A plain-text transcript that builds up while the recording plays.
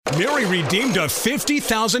Mary redeemed a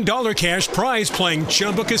 $50,000 cash prize playing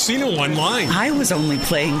Chumba Casino online. I was only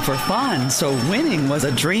playing for fun, so winning was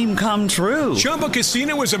a dream come true. Chumba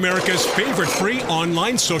Casino is America's favorite free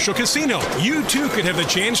online social casino. You too could have the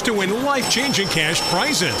chance to win life-changing cash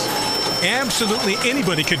prizes. Absolutely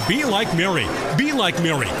anybody could be like Mary. Be like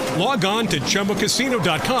Mary. Log on to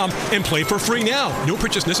ChumbaCasino.com and play for free now. No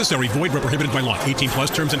purchase necessary. Void where prohibited by law. 18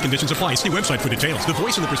 plus terms and conditions apply. See website for details. The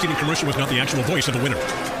voice in the preceding commercial was not the actual voice of the winner.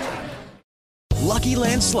 Lucky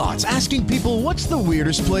Land Slots, asking people, what's the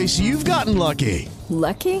weirdest place you've gotten lucky?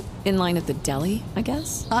 Lucky? In line at the deli, I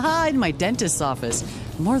guess? Aha, in my dentist's office.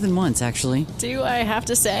 More than once, actually. Do I have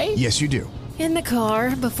to say? Yes, you do. In the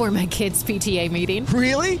car before my kids' PTA meeting.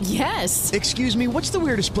 Really? Yes. Excuse me, what's the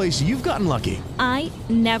weirdest place you've gotten lucky? I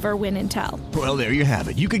never win and tell. Well, there you have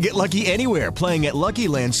it. You can get lucky anywhere, playing at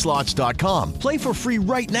LuckyLandSlots.com. Play for free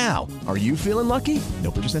right now. Are you feeling lucky?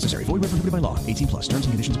 No purchase necessary. Void where prohibited by law. 18 plus. Terms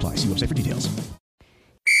and conditions apply. See website for details.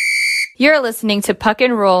 You're listening to Puck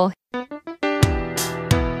and Roll.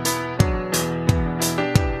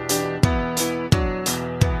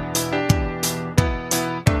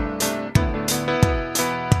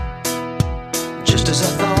 Just as I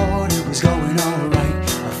thought it was going all right,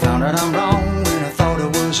 I found out I'm wrong when I thought I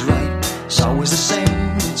was right. It's always the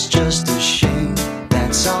same, it's just a shame,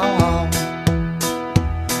 that's all.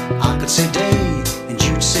 I could say day and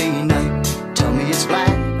you'd say night. Tell me it's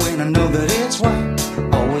black when I know that it's white.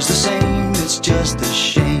 Always the same, it's just a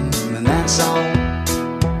shame, and that's all.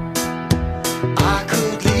 I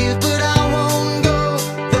could leave but I won't go,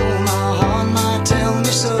 though my heart might tell me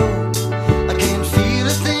so. I can't feel a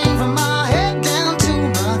thing from my head down to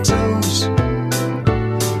my toes.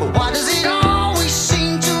 But why does it always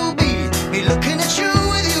seem to be me looking at you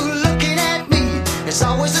with you looking at me? It's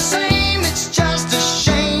always the same, it's just a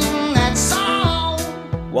shame, that's all.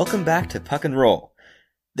 Welcome back to Puck and Roll.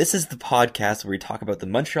 This is the podcast where we talk about the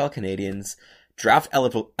Montreal Canadiens, draft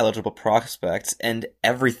eligible prospects, and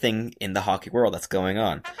everything in the hockey world that's going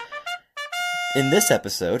on. In this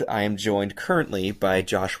episode, I am joined currently by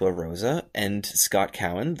Joshua Rosa and Scott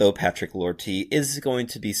Cowan, though Patrick Lortie is going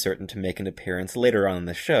to be certain to make an appearance later on in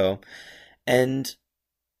the show. And,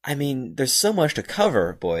 I mean, there's so much to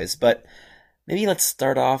cover, boys, but maybe let's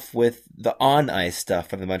start off with the on-ice stuff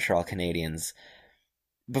from the Montreal Canadiens.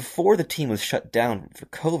 Before the team was shut down for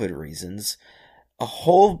COVID reasons, a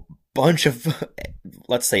whole bunch of,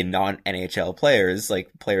 let's say, non-NHL players,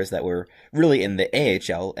 like players that were really in the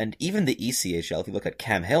AHL and even the ECHL, if you look at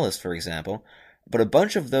Cam Hillis, for example, but a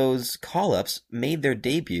bunch of those call-ups made their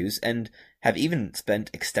debuts and have even spent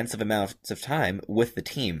extensive amounts of time with the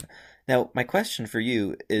team. Now, my question for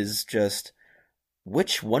you is just,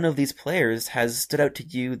 which one of these players has stood out to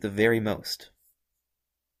you the very most?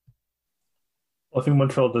 I think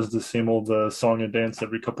Montreal does the same old song and dance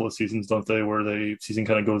every couple of seasons, don't they? Where the season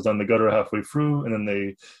kind of goes down the gutter halfway through, and then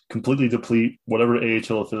they completely deplete whatever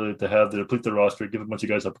AHL affiliate they have. They deplete their roster, give a bunch of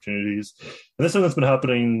guys opportunities. And this thing that's been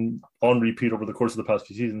happening on repeat over the course of the past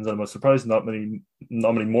few seasons. I'm surprised not many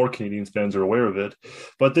more Canadiens fans are aware of it.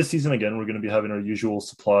 But this season, again, we're going to be having our usual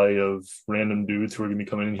supply of random dudes who are going to be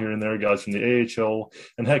coming in here and there, guys from the AHL,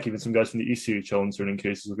 and heck, even some guys from the ECHL in certain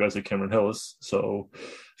cases, with guys like Cameron Hillis. So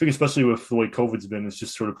I think especially with the way COVID's been, it's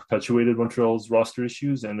just sort of perpetuated Montreal's roster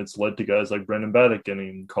issues, and it's led to guys like Brandon Baddock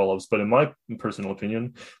getting call-ups. But in my personal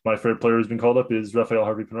opinion, my favorite player who's been called up is Raphael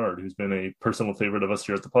Harvey-Pinard, who's been a personal favorite of us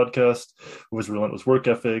here at the podcast, with his relentless work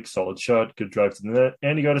ethic, solid shot, good drive to the net,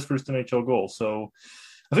 and he got his first NHL goal. So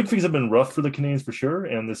I think things have been rough for the Canadiens for sure,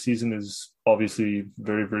 and the season is obviously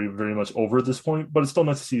very, very, very much over at this point, but it's still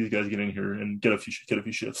nice to see these guys get in here and get a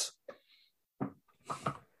few shifts.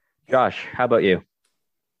 Josh, how about you?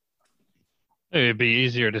 It'd be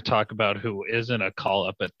easier to talk about who isn't a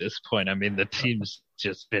call-up at this point. I mean, the team's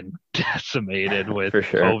just been decimated with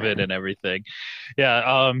sure. COVID and everything.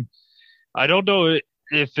 Yeah, I don't know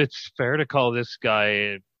if it's fair to call this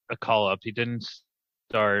guy a call-up. He didn't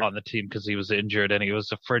start on the team because he was injured, and he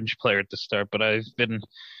was a fringe player at the start. But I've been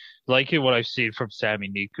liking what I've seen from Sami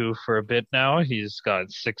Niku for a bit now. He's got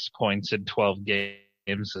 6 points in 12 games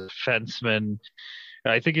as a defenseman.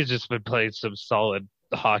 I think he's just been playing some solid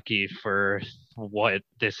hockey for what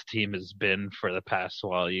this team has been for the past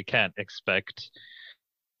while. You can't expect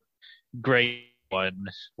great one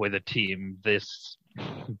with a team this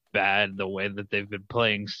bad the way that they've been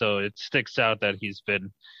playing, so it sticks out that he's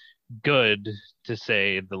been good, to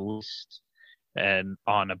say the least, and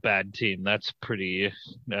on a bad team. That's a pretty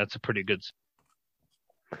good.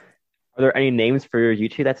 Are there any names for you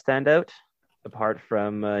two that stand out apart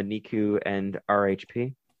from Niku and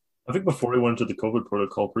RHP? I think before he went into the COVID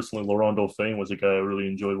protocol, personally, Laurent Dauphin was a guy I really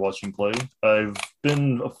enjoyed watching play. I've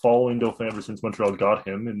been following Dauphin ever since Montreal got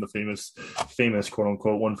him in the famous quote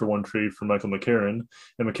unquote 1-for-1 trade for Michael McCarron.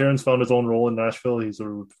 And McCarron's found his own role in Nashville. He's a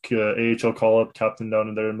AHL call up captain down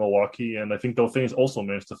in there in Milwaukee. And I think Dauphin's also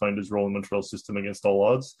managed to find his role in Montreal's system against all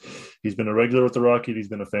odds. He's been a regular with the Rocket. He's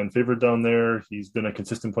been a fan favorite down there. He's been a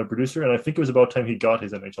consistent point producer. And I think it was about time he got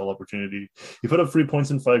his NHL opportunity. He put up 3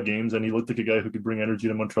 points in 5 games, and he looked like a guy who could bring energy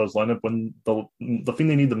to Montreal's lineup when the thing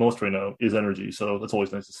they need the most right now is energy. So that's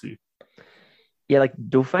always nice to see. Yeah, like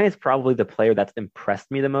Dauphin is probably the player that's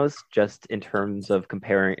impressed me the most, just in terms of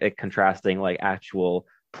contrasting like actual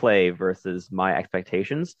play versus my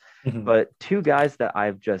expectations. Mm-hmm. But 2 guys that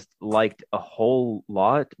I've just liked a whole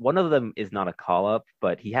lot. One of them is not a call up,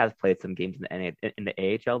 but he has played some games in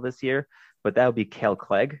the AHL this year. But that would be Kale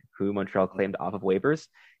Clegg, who Montreal claimed off of waivers.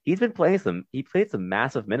 He played some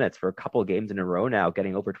massive minutes for a couple of games in a row now,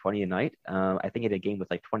 getting over 20 a night. I think he had a game with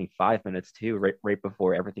like 25 minutes too, right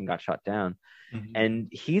before everything got shut down. Mm-hmm. And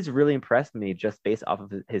he's really impressed me just based off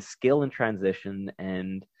of his skill in transition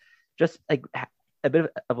and just like a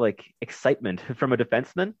bit of like excitement from a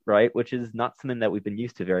defenseman, right? Which is not something that we've been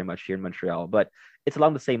used to very much here in Montreal, but it's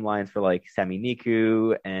along the same lines for like Sami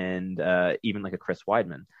Niku and even like a Chris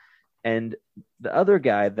Weidman. And the other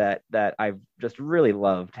guy that I've just really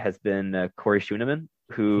loved has been Corey Schooneman,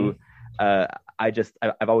 who I've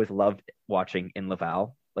always loved watching in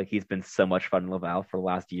Laval. Like he's been so much fun in Laval for the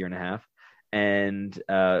last year and a half, and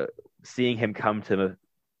seeing him come to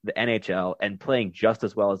the NHL and playing just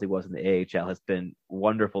as well as he was in the AHL has been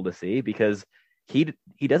wonderful to see, because he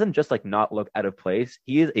doesn't just like not look out of place.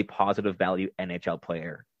 He is a positive value NHL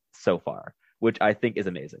player so far, which I think is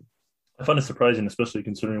amazing. I find it surprising, especially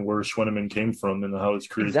considering where Schwenneman came from and how his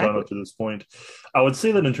career has gone up to this point. I would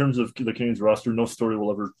say that in terms of the Canadiens roster, no story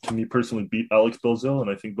will ever, to me personally, beat Alex Belzile.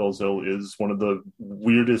 And I think Belzile is one of the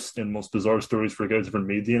weirdest and most bizarre stories for a guy who's ever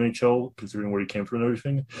made the NHL, considering where he came from and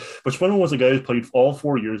everything. But Schwenneman was a guy who played all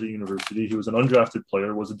 4 years at university. He was an undrafted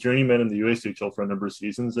player, was a journeyman in the USHL for a number of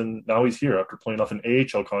seasons, and now he's here after playing off an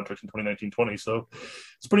AHL contract in 2019-20. So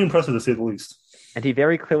it's pretty impressive to say the least. And he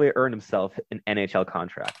very clearly earned himself an NHL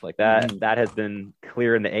contract. Like that, that has been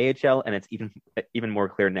clear in the AHL, and it's even more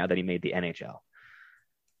clear now that he made the NHL.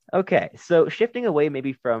 Okay, so shifting away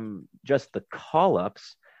maybe from just the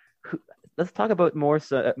call-ups, let's talk about more of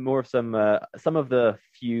some of the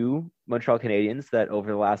few Montreal Canadiens that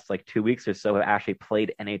over the last like 2 weeks or so have actually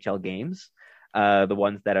played NHL games. The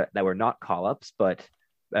ones that were not call-ups, but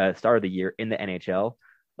started the year in the NHL.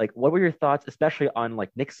 Like, what were your thoughts, especially on like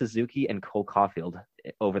Nick Suzuki and Cole Caulfield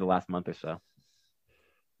over the last month or so?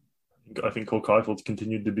 I think Cole Caulfield's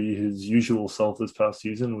continued to be his usual self this past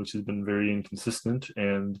season, which has been very inconsistent,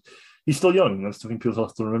 and he's still young. That's the thing people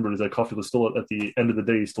have to remember, is that Caulfield is still, at the end of the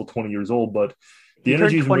day, he's still 20 years old, but the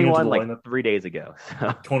energy he's bringing to the lineup, 3 days ago.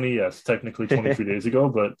 So. 20, yes, technically 23 days ago,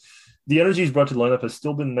 but the energy he's brought to the lineup has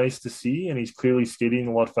still been nice to see, and he's clearly skating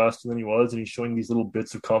a lot faster than he was, and he's showing these little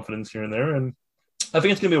bits of confidence here and there, and I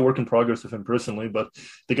think it's going to be a work in progress with him personally, but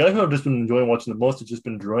the guy who I've just been enjoying watching the most has just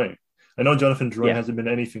been Drouin. I know Jonathan Drouin hasn't been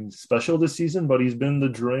anything special this season, but he's been the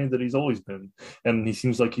Drouin that he's always been. And he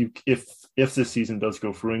seems like if this season does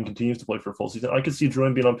go through and continues to play for a full season, I could see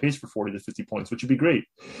Drouin being on pace for 40 to 50 points, which would be great.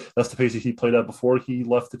 That's the pace that he played at before he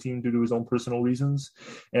left the team due to his own personal reasons.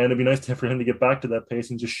 And it'd be nice for him to get back to that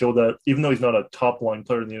pace and just show that even though he's not a top-line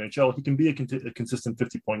player in the NHL, he can be a consistent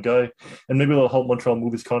 50-point guy. And maybe it'll help Montreal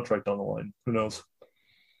move his contract down the line. Who knows?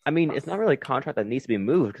 I mean, it's not really a contract that needs to be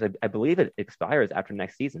moved, because I believe it expires after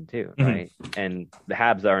next season too, right? Mm-hmm. And the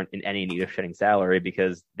Habs aren't in any need of shedding salary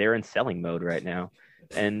because they're in selling mode right now.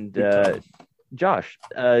 And Josh,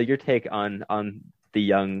 your take on the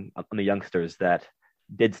youngsters that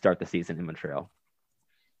did start the season in Montreal?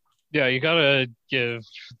 Yeah, you gotta give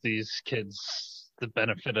these kids the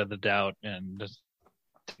benefit of the doubt and just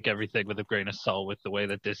take everything with a grain of salt with the way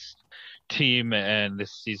that this team and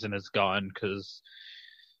this season has gone, because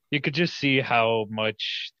you could just see how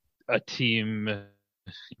much a team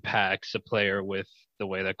impacts a player with the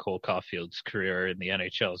way that Cole Caulfield's career in the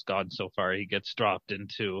NHL has gone so far. He gets dropped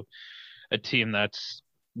into a team that's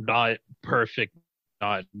not perfect,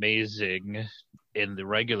 not amazing in the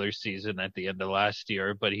regular season at the end of last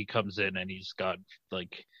year, but he comes in and he's got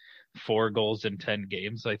like 4 goals in 10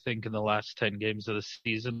 games, I think, in the last 10 games of the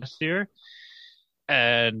season this year.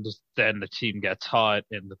 And then the team gets hot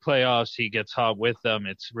in the playoffs. He gets hot with them.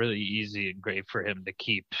 It's really easy and great for him to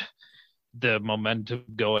keep the momentum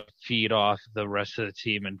going, feed off the rest of the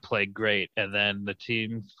team and play great. And then the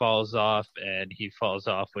team falls off and he falls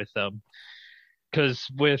off with them. Because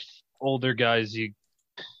with older guys, you've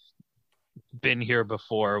been here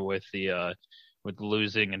before with the with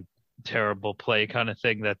losing and terrible play kind of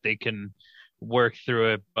thing, that they can work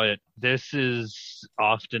through it. But this is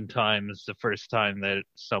oftentimes the first time that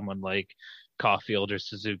someone like Caulfield or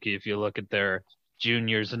Suzuki, if you look at their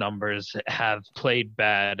juniors numbers, have played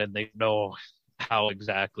bad and they know how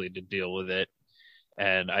exactly to deal with it.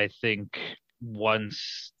 And I think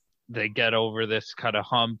once they get over this kind of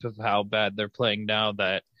hump of how bad they're playing now,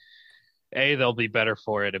 that A, they'll be better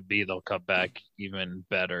for it, and B, they'll come back even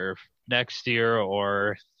better next year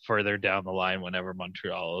or further down the line whenever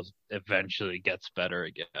Montreal eventually gets better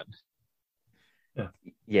again.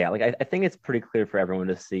 Yeah, like I think it's pretty clear for everyone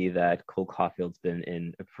to see that Cole Caulfield's been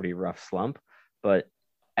in a pretty rough slump, but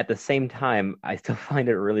at the same time, I still find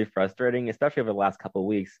it really frustrating, especially over the last couple of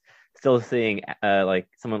weeks, still seeing like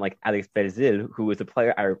someone like Alex Belzile, who is a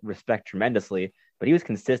player I respect tremendously, but he was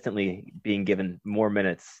consistently being given more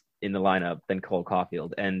minutes in the lineup than Cole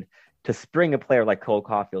Caulfield. And to spring a player like Cole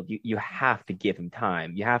Caulfield, you have to give him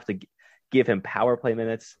time. You have to give him power play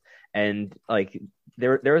minutes. And like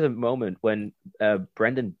there was a moment when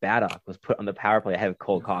Brendan Baddock was put on the power play ahead of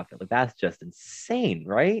Cole Caulfield. Like that's just insane,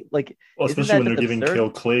 right? Like, well, especially when they're giving Kel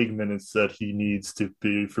Clegg minutes that he needs to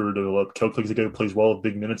be further developed. Kel Clegg's a guy who plays well with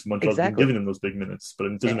big minutes. Montreal's been giving him those big minutes, but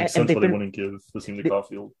it doesn't make sense why they wouldn't give the same to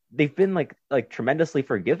Caulfield. They've been like tremendously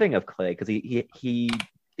forgiving of Clegg because he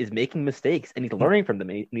is making mistakes and he's learning from them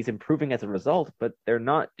and he's improving as a result, but they're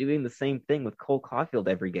not doing the same thing with Cole Caulfield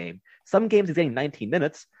every game. Some games he's getting 19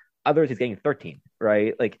 minutes, others he's getting 13,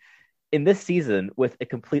 right? Like in this season with a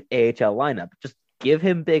complete AHL lineup, just give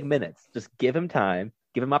him big minutes, just give him time,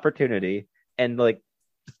 give him opportunity, and like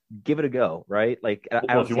just give it a go, right? Like,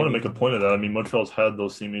 well, if you want to make a point of that, I mean, Montreal's had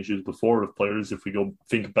those same issues before with players. If we go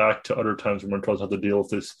think back to other times when Montreal's had to deal with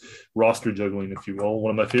this roster juggling, if you will,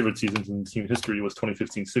 one of my favorite seasons in team history was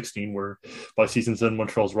 2015-16, where by season's end,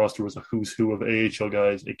 Montreal's roster was a who's who of AHL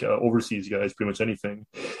guys, overseas guys, pretty much anything.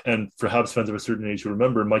 And for Habs fans of a certain age who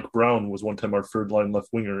remember, Mike Brown was one time our third line left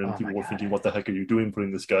winger, and people were thinking, what the heck are you doing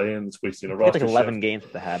putting this guy in? It's wasting a roster. He had like 11 games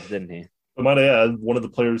with the Habs, didn't he? But might I add, one of the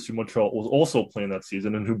players who Montreal was also playing that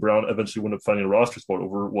season and who Brown eventually wound up finding a roster spot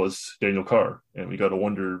over was Daniel Carr. And we got to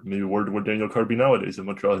wonder, maybe where would Daniel Carr be nowadays? And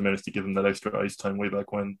Montreal has managed to give him that extra ice time way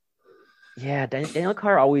back when. Yeah, Daniel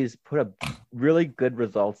Carr always put up really good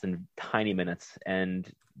results in tiny minutes and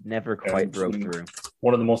never quite broke through.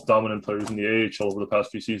 One of the most dominant players in the AHL over the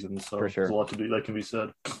past few seasons. So for sure. There's a lot that can be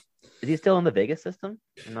said. Is he still in the Vegas system?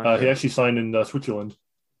 Sure. He actually signed in Switzerland.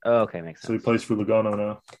 Oh, okay, makes sense. So he plays for Lugano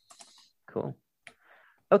now. Cool.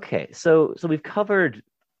 Okay, so we've covered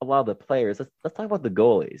a lot of the players. Let's talk about the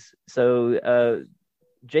goalies. So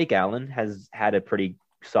Jake Allen has had a pretty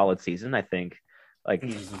solid season, I think. Like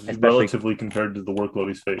relatively compared to the workload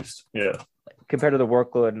he's faced. Yeah. Compared to the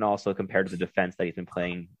workload and also compared to the defense that he's been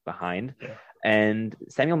playing behind. Yeah. And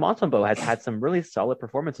Samuel Montembeault has had some really solid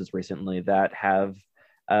performances recently that have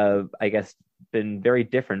I guess been very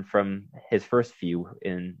different from his first few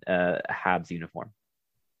in a Habs uniform.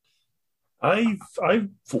 I've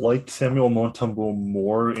liked Samuel Montembeault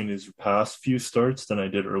more in his past few starts than I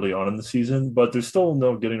did early on in the season, but there's still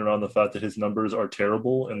no getting around the fact that his numbers are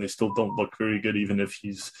terrible and they still don't look very good, even if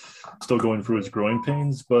he's still going through his growing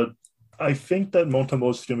pains. But I think that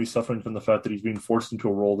Montembeault is going to be suffering from the fact that he's being forced into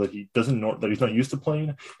a role that he doesn't know, that he's not used to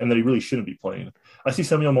playing, and that he really shouldn't be playing. I see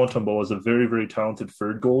Samuel Montembeault as a very, very talented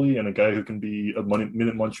third goalie and a guy who can be a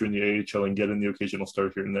minute muncher in the AHL and get in the occasional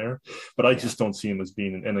start here and there. But I just don't see him as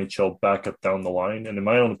being an NHL backup down the line. And in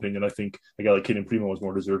my own opinion, I think a guy like Kaden Primo is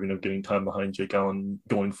more deserving of getting time behind Jake Allen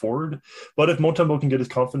going forward. But if Montembeault can get his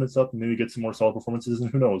confidence up and maybe get some more solid performances,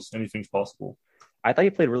 and who knows, anything's possible. I thought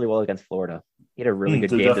he played really well against Florida. He had a really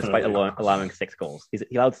good game despite allowing 6 goals.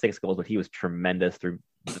 He allowed 6 goals, but he was tremendous through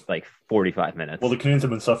like 45 minutes. Well, the Canadiens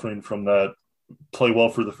have been suffering from that play well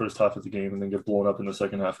for the first half of the game and then get blown up in the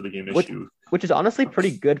second half of the game issue. Which is honestly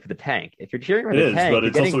pretty good for the tank. If you're cheering for the tank, but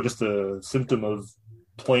it's also just a symptom of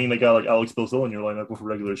playing a guy like Alex Belzile in your lineup with a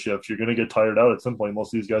regular shift. You're going to get tired out at some point.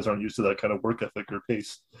 Most of these guys aren't used to that kind of work ethic or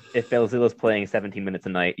pace. If Belzile is playing 17 minutes a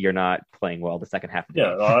night, you're not playing well the second half of the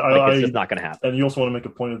game. It's just not going to happen. And you also want to make a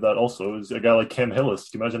point of that also is a guy like Cam Hillis.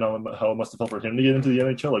 Can you imagine how it must have felt for him to get into the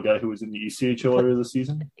NHL, a guy who was in the ECHL earlier this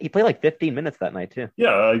season? He played like 15 minutes that night too.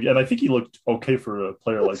 Yeah, and I think he looked okay for a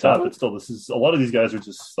player like that, but still, this is a lot of these guys are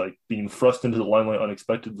just like being thrust into the limelight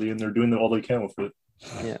unexpectedly, and they're doing all they can with it.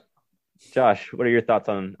 Yeah. Josh, what are your thoughts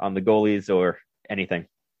on the goalies or anything?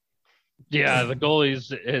 Yeah, the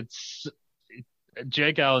goalies,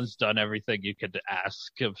 Jake Allen's done everything you could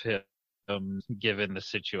ask of him, given the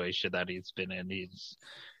situation that he's been in.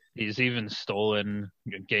 He's even stolen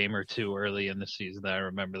a game or two early in the season. I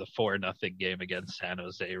remember the 4-0 game against San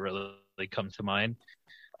Jose really comes to mind.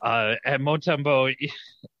 And Montembeault,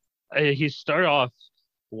 he started off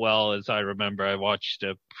well as I remember. I watched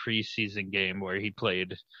a preseason game where he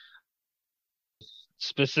played.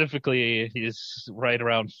 Specifically, he's right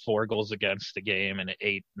around 4 goals against the game and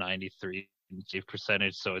an .893 save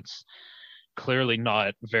percentage. So it's clearly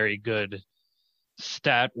not very good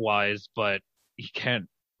stat-wise, but you can't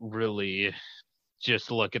really just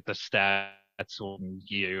look at the stats when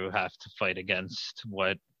you have to fight against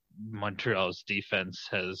what Montreal's defense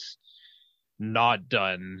has not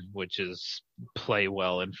done, which is play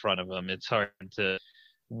well in front of them. It's hard to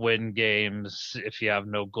win games if you have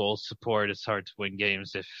no goal support. It's hard to win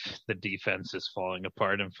games if the defense is falling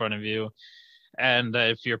apart in front of you. And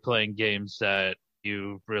if you're playing games that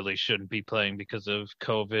you really shouldn't be playing because of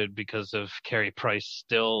COVID, because of Carey Price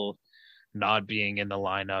still not being in the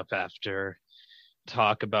lineup after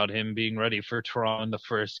talk about him being ready for Toronto in the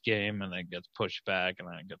first game, and then it gets pushed back, and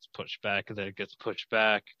then it gets pushed back, and then it gets pushed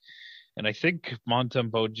back. And I think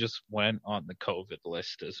Montembeault just went on the COVID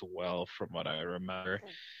list as well, from what I remember.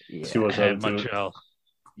 Yeah. And Montreal.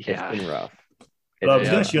 Yeah. It's been rough.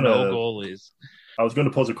 I was going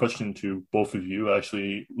to pose a question to both of you,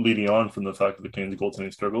 actually, leading on from the fact that the Canes'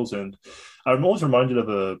 goaltending struggles. And I'm always reminded of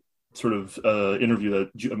a sort of interview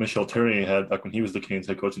that Michel Therrien had back when he was the Canes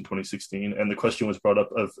head coach in 2016. And the question was brought up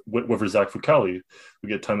of whether Zach Fucale would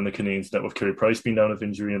get time in the Canadiens net with Carey Price being down with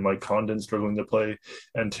injury and Mike Condon struggling to play.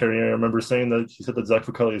 And Therrien, I remember saying that he said that Zach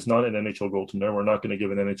Fucale is not an NHL goaltender. We're not going to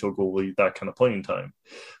give an NHL goalie that kind of playing time.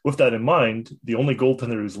 With that in mind, the only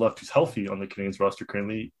goaltender who's left who's healthy on the Canadiens roster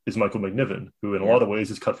currently is Michael McNiven, who in a lot of ways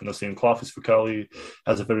is cut from the same cloth as Fucale,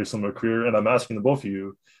 has a very similar career. And I'm asking the both of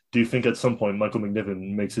you, do you think at some point Michael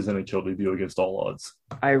McNiven makes his NHL debut against all odds?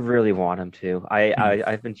 I really want him to.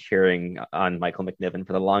 I've been cheering on Michael McNiven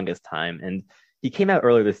for the longest time, and he came out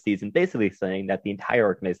earlier this season basically saying that the entire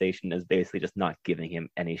organization is basically just not giving him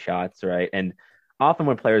any shots, right? And often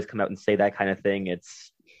when players come out and say that kind of thing,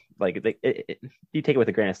 it's like you take it with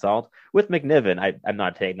a grain of salt. With McNiven, I'm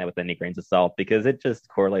not taking that with any grains of salt because it just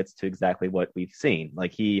correlates to exactly what we've seen.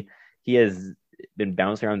 Like he has been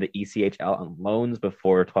bouncing around the ECHL on loans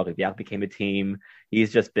before 12 Gap became a team.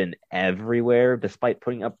 He's just been everywhere despite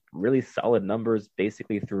putting up really solid numbers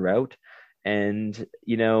basically throughout. And,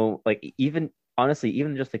 you know, like even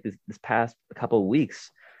just like this past couple of weeks,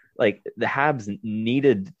 like the Habs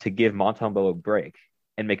needed to give Montembeault a break,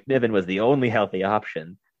 and McNiven was the only healthy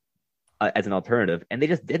option as an alternative, and they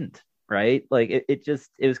just didn't, right? Like it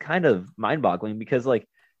was kind of mind-boggling because like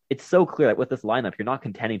it's so clear that with this lineup, you're not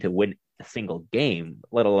contending to win a single game,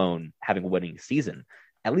 let alone having a winning season.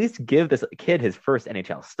 At least give this kid his first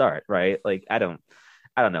NHL start, right? Like, I don't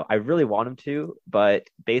know. I really want him to, but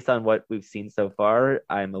based on what we've seen so far,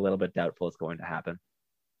 I'm a little bit doubtful it's going to happen.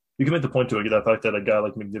 You can make the point to it, that fact that a guy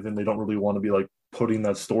like McNiven, they don't really want to be like putting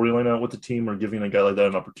that storyline out with the team or giving a guy like that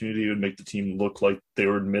an opportunity would make the team look like they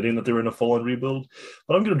were admitting that they were in a full-on rebuild.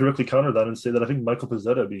 But I'm going to directly counter that and say that I think Michael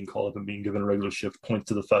Pezzetta being called up and being given a regular shift points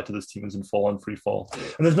to the fact that this team is in full-on free fall.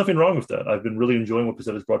 And there's nothing wrong with that. I've been really enjoying what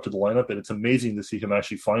Pezzetta's brought to the lineup, and it's amazing to see him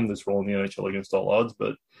actually find this role in the NHL against all odds.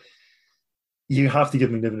 But you have to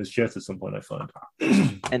give McNiven his chance at some point, I find.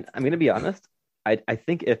 And I'm going to be honest, I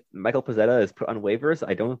think if Michael Pezzetta is put on waivers,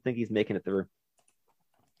 I don't think he's making it through.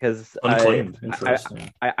 Because I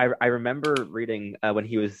remember reading when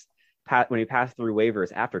he passed through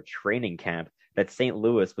waivers after training camp that St.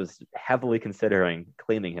 Louis was heavily considering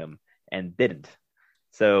claiming him and didn't.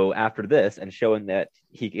 So after this, and showing that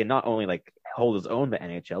he can not only like hold his own in the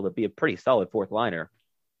NHL, but be a pretty solid fourth liner,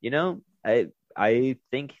 you know, I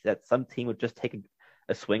think that some team would just take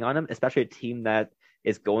a swing on him, especially a team that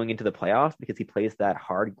is going into the playoffs because he plays that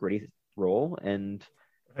hard, gritty role. And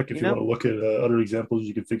heck, if you want to look at other examples,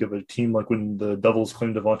 you can think of a team like when the Devils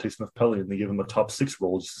claimed Devontae Smith-Pelly and they gave him a top 6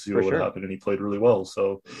 role just to see what would happen, and he played really well.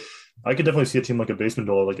 So I could definitely see a team like a basement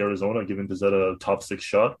dweller like Arizona giving Pezzetta a top 6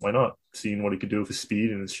 shot. Why not? Seeing what he could do with his speed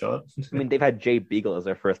and his shot. I mean, they've had Jay Beagle as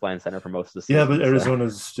their first line center for most of the season. Yeah, but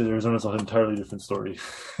Arizona's an entirely different story.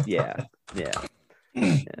 Yeah.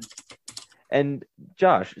 And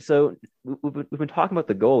Josh, so we've been talking about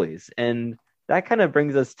the goalies, and that kind of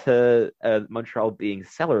brings us to Montreal being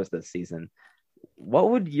sellers this season. What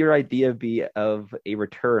would your idea be of a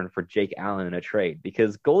return for Jake Allen in a trade?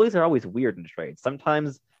 Because goalies are always weird in trades.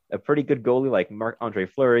 Sometimes a pretty good goalie like Marc-Andre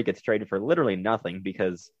Fleury gets traded for literally nothing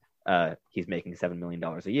because he's making $7 million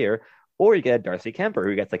a year, or you get Darcy Kemper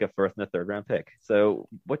who gets like a first and a third round pick. So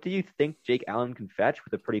what do you think Jake Allen can fetch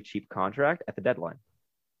with a pretty cheap contract at the deadline?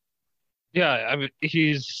 Yeah, I mean,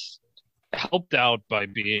 he's helped out by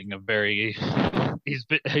being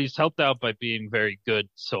he's helped out by being very good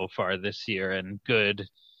so far this year and good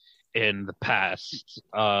in the past.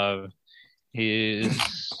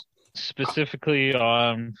 He's specifically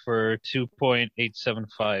on for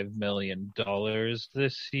 $2.875 million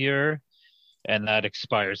this year, and that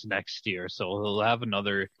expires next year. So he'll have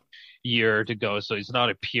another year to go. So he's not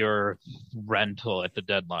a pure rental at the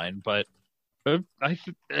deadline. But I'm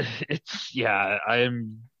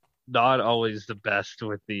not always the best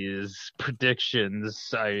with these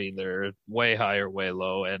predictions. I either way high or way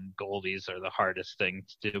low, and goalies are the hardest thing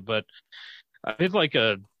to do. But I feel like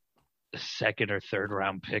a second or third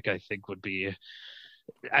round pick, I think, would be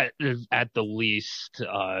at the least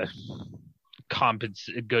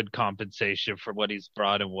good compensation for what he's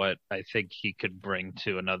brought and what I think he could bring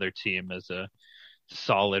to another team as a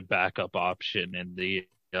solid backup option in the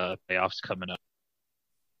playoffs coming up.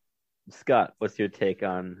 Scott, what's your take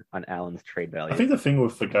on Allen's trade value? I think the thing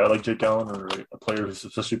with a guy like Jake Allen, or a player who's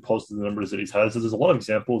especially posted the numbers that he's has, is there's a lot of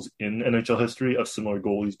examples in NHL history of similar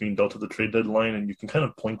goalies being dealt at the trade deadline, and you can kind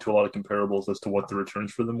of point to a lot of comparables as to what the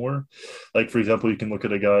returns for them were. Like, for example, you can look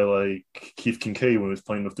at a guy like Keith Kincaid when he was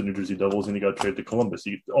playing with the New Jersey Devils and he got traded to Columbus.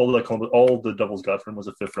 All the Devils got from him was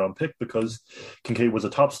a fifth-round pick because Kincaid was a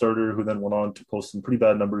top starter who then went on to post some pretty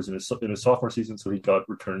bad numbers in his sophomore season, so he got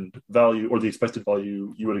returned value, or the expected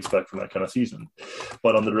value you would expect from that kind of season.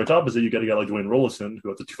 But on the direct opposite, you get a guy like Dwayne Rollison, who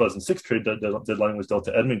at the 2006 trade deadline was dealt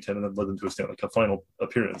to Edmonton and then led them to a Stanley Cup final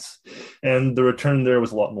appearance. And the return there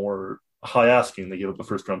was a lot more high asking. They gave up a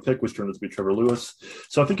first-round pick, which turned out to be Trevor Lewis.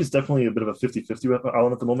 So I think it's definitely a bit of a 50-50 with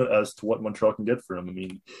Allen at the moment as to what Montreal can get for him. I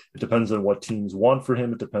mean, it depends on what teams want for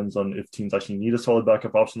him. It depends on if teams actually need a solid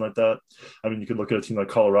backup option like that. I mean, you could look at a team like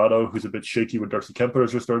Colorado, who's a bit shaky with Darcy Kuemper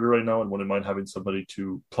as their starter right now and wouldn't mind having somebody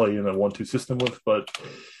to play in a 1-2 system with. But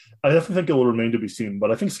I definitely think it will remain to be seen,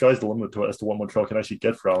 but I think sky's the limit as to what Montreal can actually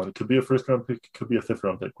get for Allen. It could be a first-round pick, it could be a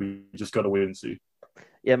fifth-round pick. We just got to wait and see.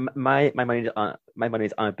 Yeah, my money's on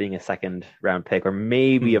it being a second-round pick, or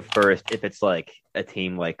maybe a first if it's like a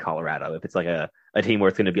team like Colorado, if it's like a team where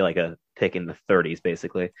it's going to be like a pick in the 30s,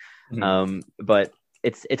 basically. But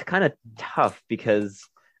it's kind of tough because,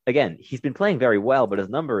 again, he's been playing very well, but his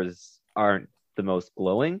numbers aren't the most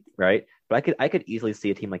glowing, right? But I could easily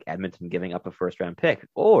see a team like Edmonton giving up a first-round pick,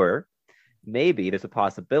 or maybe there's a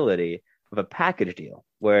possibility of a package deal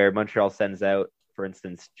where Montreal sends out, for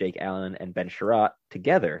instance, Jake Allen and Ben Chiarot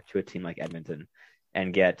together to a team like Edmonton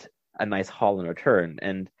and get a nice haul in return.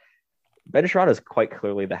 And Ben Chiarot is quite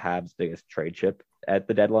clearly the Habs' biggest trade chip at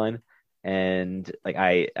the deadline. And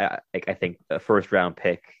I think a first-round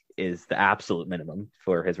pick is the absolute minimum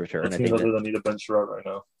for his return. I think other than need a Ben Chiarot right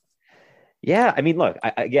now. Yeah, I mean, look,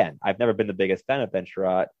 I've never been the biggest fan of Ben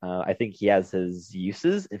Chiarot. I think he has his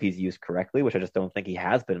uses if he's used correctly, which I just don't think he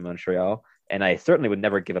has been in Montreal. And I certainly would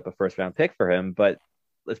never give up a first-round pick for him. But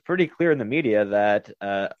it's pretty clear in the media that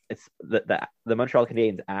it's the Montreal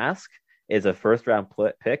Canadiens ask is a first-round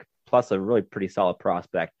pick plus a really pretty solid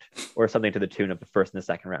prospect, or something to the tune of a first and a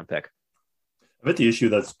second-round pick. I bet the issue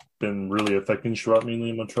that's been really affecting Chiarot mainly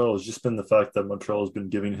in Montreal has just been the fact that Montreal has been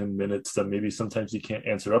giving him minutes that maybe sometimes he can't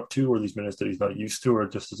answer up to, or these minutes that he's not used to, or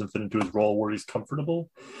it just doesn't fit into his role where he's comfortable.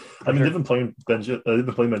 I mean, they've been playing Ben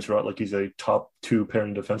Chiarot like he's a top 2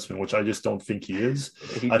 pairing defenseman, which I just don't think he is.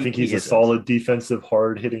 I think he's a solid defensive,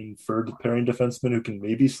 hard-hitting third pairing defenseman who can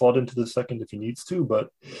maybe slot into the second if he needs to, but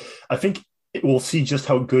I think we'll see just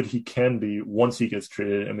how good he can be once he gets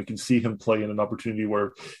traded, and we can see him play in an opportunity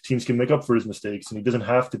where teams can make up for his mistakes, and he doesn't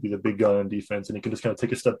have to be the big guy on defense, and he can just kind of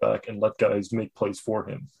take a step back and let guys make plays for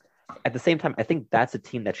him. At the same time, I think that's a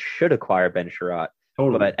team that should acquire Ben Chiarot.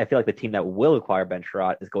 Totally. But I feel like the team that will acquire Ben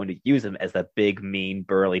Chiarot is going to use him as the big, mean,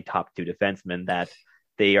 burly top 2 defenseman that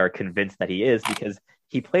they are convinced that he is, because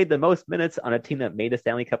he played the most minutes on a team that made a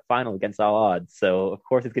Stanley Cup final against all odds. So, of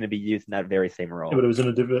course, it's going to be used in that very same role. Yeah, but it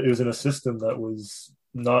was in a system that was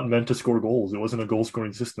not meant to score goals. It wasn't a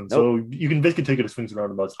goal-scoring system. Nope. So you can basically take it as swings and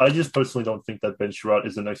roundabouts. I just personally don't think that Ben Chiarot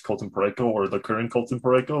is the next Colton Parayko or the current Colton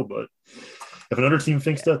Parayko, but if another team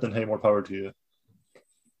thinks that, then hey, more power to you.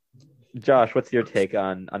 Josh, what's your take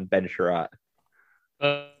on Ben Chiarot?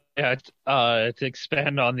 To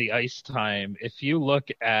expand on the ice time, if you look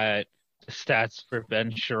at the stats for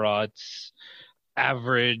Ben Chiarot's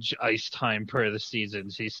average ice time per the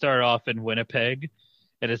seasons, he started off in Winnipeg,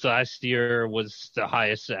 and his last year was the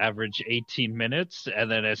highest average 18 minutes,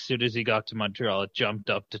 and then as soon as he got to Montreal, it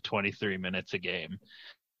jumped up to 23 minutes a game.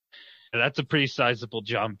 And that's a pretty sizable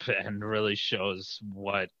jump and really shows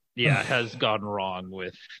what has gone wrong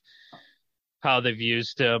with how they've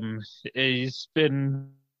used him. He's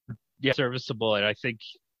been serviceable, and I think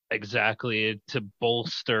exactly to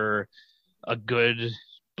bolster a good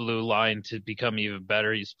blue line to become even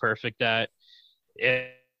better, he's perfect at.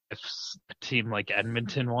 a team like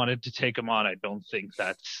Edmonton wanted to take him on, I don't think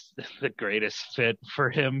that's the greatest fit for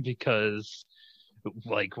him because,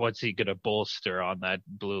 like, what's he going to bolster on that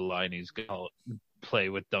blue line? He's going to play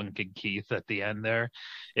with Duncan Keith at the end there.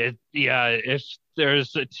 If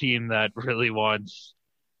there's a team that really wants,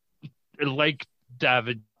 like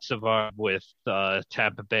David Savard with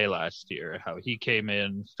Tampa Bay last year, how he came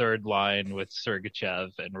in third line with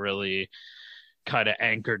Sergachev and really kind of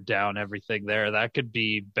anchored down everything there. That could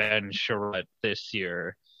be Ben Chiarot this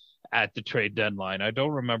year at the trade deadline. I don't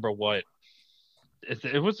remember what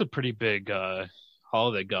it was. A pretty big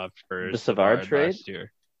haul they got for the Savard trade last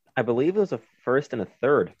year. I believe it was a first and a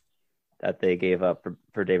third that they gave up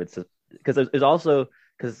for David, because it was also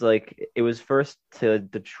because like it was first to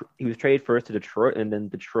Detroit. He was traded first to Detroit, and then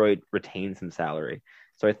Detroit retained some salary.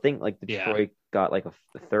 So I think like Detroit got like a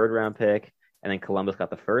third round pick, and then Columbus got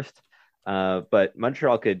the first. But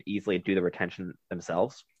Montreal could easily do the retention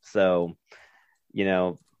themselves. So,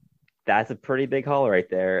 that's a pretty big haul right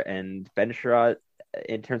there. And Ben Chiarot,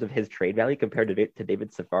 in terms of his trade value compared to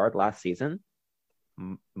David Savard last season,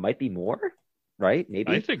 might be more, right?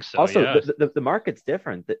 Maybe. I think so. Also, yeah. the market's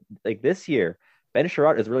different. Like this year, Ben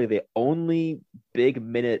Chiarot is really the only big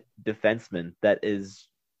minute defenseman that is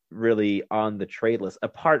really on the trade list,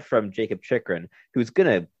 apart from Jacob Chychrun, who's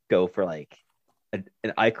gonna go for like an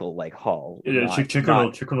Eichel like haul. Yeah,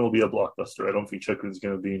 Chychrun will be a blockbuster. I don't think Chychrun's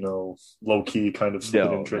going to be low key kind of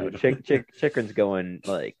in trade. Chychrun's going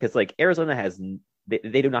because Arizona has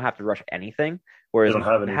they do not have to rush anything, whereas they don't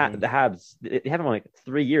have anything. The Habs they have like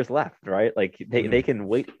 3 years left, right? Like they can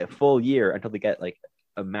wait a full year until they get like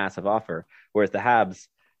a massive offer, whereas the Habs,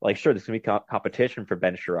 like, sure, there's going to be competition for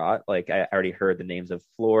Ben Chiarot. Like, I already heard the names of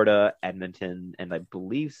Florida, Edmonton, and I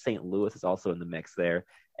believe St. Louis is also in the mix there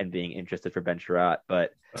and being interested for Ben Chiarot.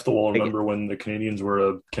 But I still remember when the Canadians were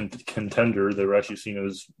a contender, they were actually seen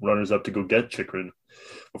as runners-up to go get Chychrun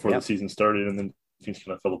before the season started, and then things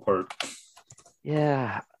kind of fell apart.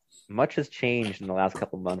 Yeah, much has changed in the last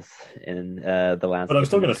couple of months in the landscape. But I'm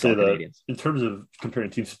still going to say that Canadians. In terms of comparing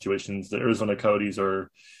team situations, the Arizona Coyotes are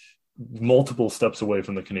multiple steps away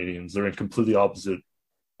from the Canadians. They're in completely opposite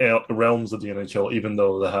realms of the NHL, even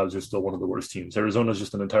though the Habs are still one of the worst teams. Arizona's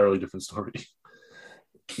just an entirely different story.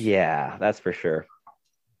 Yeah, that's for sure.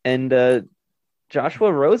 And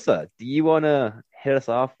Joshua Rosa, do you want to hit us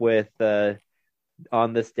off with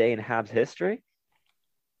on this day in Habs history?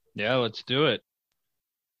 Yeah, let's do it.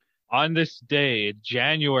 On this day,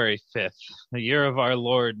 January 5th, the year of our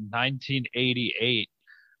Lord, 1988,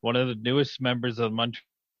 one of the newest members of the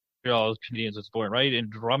Montreal Canadiens was born right in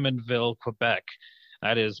Drummondville, Quebec.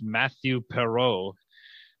 That is Matthew Perreault.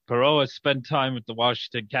 Perreault has spent time with the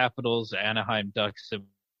Washington Capitals, Anaheim Ducks, and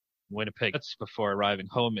Winnipeg Jets before arriving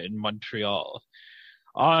home in Montreal.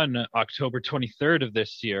 On October 23rd of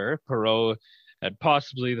this year, Perreault had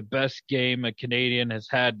possibly the best game a Canadian has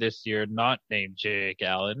had this year, not named Jake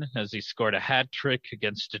Allen, as he scored a hat trick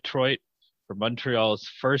against Detroit for Montreal's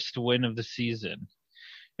first win of the season.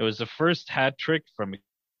 It was the first hat trick from a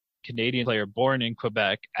Canadian player born in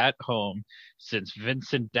Quebec at home since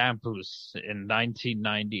Vincent Damphousse in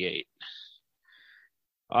 1998.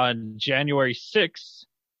 On January 6,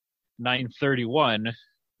 1931,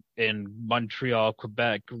 in Montreal,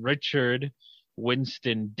 Quebec, Richard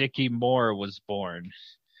Winston Dickie Moore was born.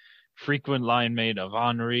 Frequent line mate of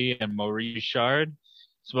Henri and Maurice Richard.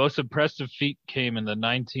 His most impressive feat came in the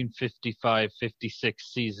 1955-56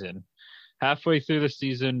 season. Halfway through the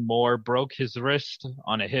season, Moore broke his wrist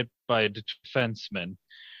on a hit by a defenseman.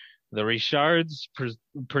 The Richards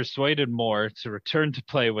persuaded Moore to return to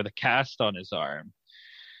play with a cast on his arm.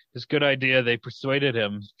 It's a good idea they persuaded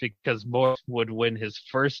him because Moore would win his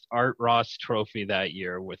first Art Ross trophy that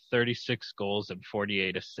year with 36 goals and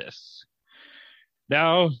 48 assists.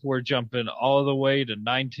 Now we're jumping all the way to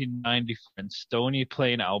 1994 in Stony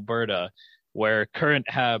Plain, Alberta, where current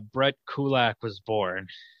Hab Brett Kulak was born.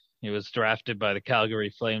 He was drafted by the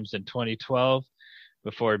Calgary Flames in 2012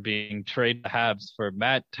 before being traded to Habs for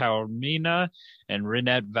Matt Taormina and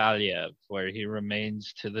Rinat Valiev, where he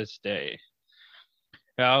remains to this day.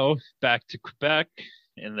 Now, back to Quebec,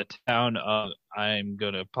 in the town of, I'm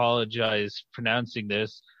going to apologize pronouncing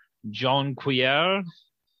this, Jonquière,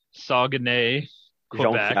 Saguenay,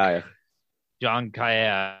 Quebec.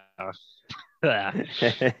 Jonquière.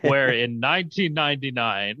 Where in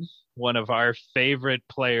 1999, one of our favorite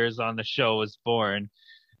players on the show was born.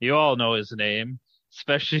 You all know his name,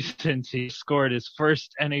 especially since he scored his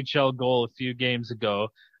first NHL goal a few games ago,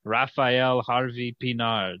 Raphael Harvey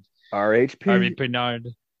Pinard. RHP. Harvey Pinard,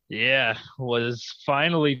 was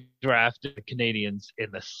finally drafted to the Canadiens in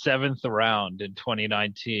the 7th round in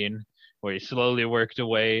 2019 where he slowly worked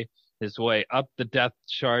his way up the depth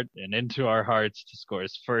chart and into our hearts to score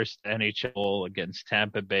his first NHL goal against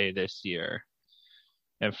Tampa Bay this year.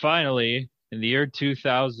 And finally, in the year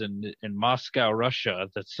 2000, in Moscow, Russia,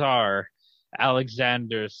 the Tsar,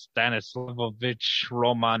 Alexander Stanislavovich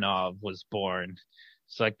Romanov, was born.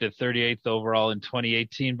 Selected 38th overall in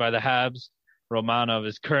 2018 by the Habs, Romanov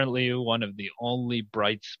is currently one of the only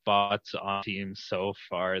bright spots on the team so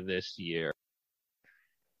far this year.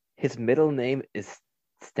 His middle name is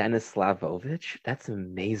Stanislavovich? That's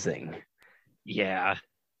amazing. Yeah.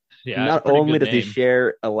 Not only does he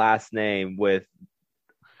share a last name with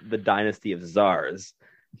the dynasty of Tsars,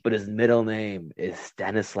 but his middle name is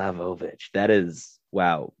Stanislavovich. That is,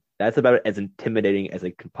 wow. That's about as intimidating as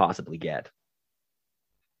it could possibly get.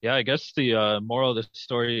 Yeah, I guess the moral of the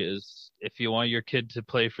story is if you want your kid to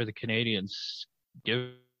play for the Canadians, give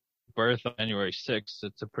birth on January 6th.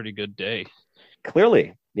 It's a pretty good day.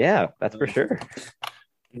 Clearly. Yeah, that's for sure.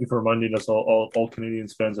 Thank you for reminding us all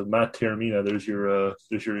Canadians fans of Matt Terramina. There's your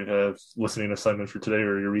listening assignment for today,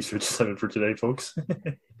 or your research assignment for today, folks.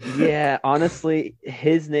 Yeah, honestly,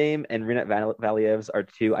 his name and Rinat Valiev's are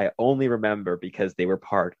two I only remember because they were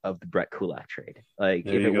part of the Brett Kulak trade. Like,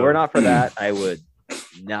 if it were not for that, I would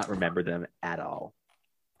not remember them at all.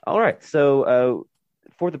 All right, so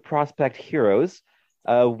for the prospect heroes,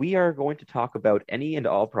 we are going to talk about any and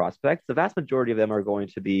all prospects. The vast majority of them are going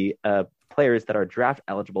to be players that are draft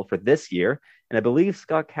eligible for this year. And I believe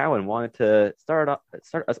Scott Cowan wanted to start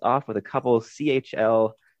us off with a couple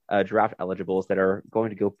CHL draft eligibles that are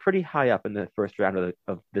going to go pretty high up in the first round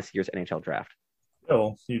of this year's NHL draft.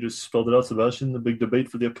 Well, you just spelled it out, Sebastian. The big debate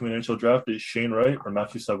for the upcoming NHL draft is Shane Wright or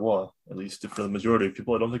Matthew Savoie, at least for the majority of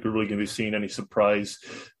people. I don't think we're really going to be seeing any surprise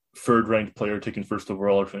third-ranked player taken first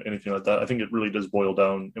overall or anything like that. I think it really does boil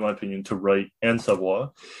down, in my opinion, to Wright and Savoie.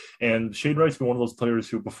 And Shane Wright's been one of those players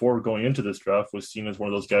who, before going into this draft, was seen as one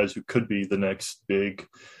of those guys who could be the next big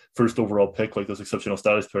first overall pick, like those exceptional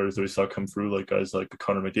status players that we saw come through, like guys like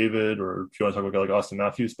Connor McDavid, or if you want to talk about a guy like Austin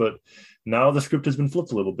Matthews. But now the script has been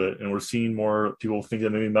flipped a little bit, and we're seeing more people think that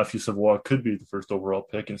maybe Matthew Savoie could be the first overall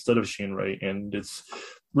pick instead of Shane Wright. And it's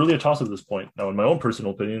really a toss at this point. Now, in my own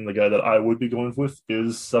personal opinion, the guy that I would be going with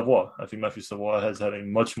is Savoie. I think Matthew Savoie has had a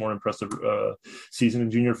much more impressive season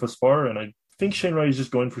in junior thus far, and I think Shane Wright is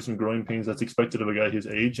just going for some growing pains that's expected of a guy his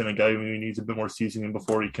age, and a guy who needs a bit more seasoning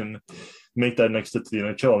before he can make that next step to the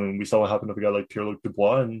NHL. I mean, we saw what happened to a guy like Pierre-Luc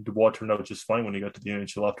Dubois, and Dubois turned out just fine when he got to the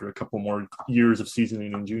NHL after a couple more years of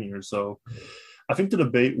seasoning in junior. So I think the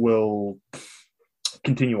debate will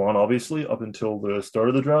continue on, obviously, up until the start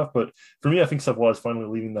of the draft. But for me, I think Savoie is finally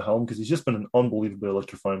leaving the helm because he's just been an unbelievably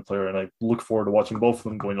electrifying player, and I look forward to watching both of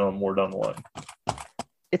them going on more down the line.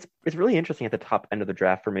 It's really interesting at the top end of the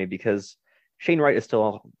draft for me because Shane Wright is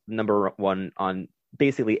still number one on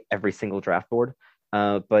basically every single draft board.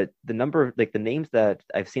 But the names that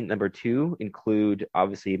I've seen at number two include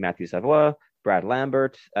obviously Matthew Savoie, Brad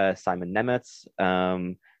Lambert, Simon Nemetz,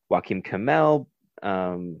 Joakim Kemell.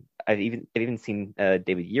 I've even seen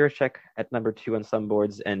David Jiricek at number two on some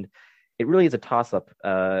boards, and it really is a toss-up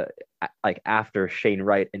like after Shane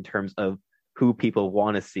Wright in terms of who people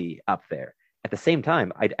want to see up there. At the same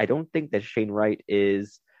time, I don't think that Shane Wright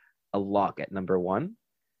is a lock at number one.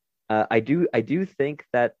 I do think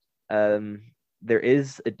that there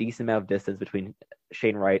is a decent amount of distance between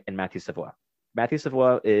Shane Wright and Matthew Savoie. Matthew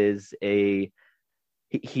Savoie is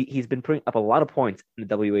he's been putting up a lot of points in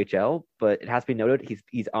the WHL, but it has to be noted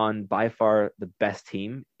he's on by far the best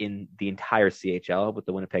team in the entire CHL with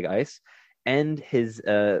the Winnipeg Ice, and his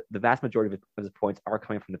the vast majority of his points are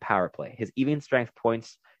coming from the power play. His even strength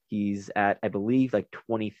points, he's at, I believe, like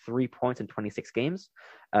 23 points in 26 games,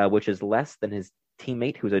 which is less than his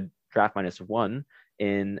teammate, who's a draft -1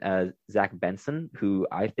 in Zach Benson, who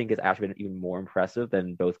I think has actually been even more impressive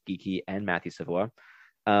than both Geekie and Matthew Savoie.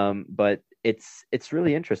 But it's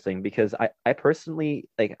really interesting because I personally,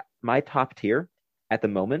 like, my top tier at the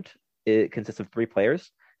moment, it consists of three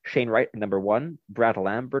players: Shane Wright at number one, Brad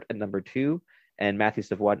Lambert at number two, and Matthew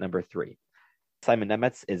Savoie at number three. Simon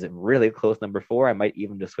Nemetz is a really close number four. I might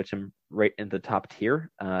even just switch him right into the top tier.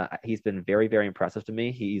 He's been very, very impressive to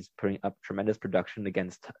me. He's putting up tremendous production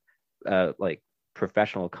against like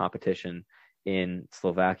professional competition in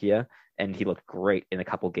Slovakia, and he looked great in a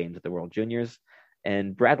couple games at the World Juniors.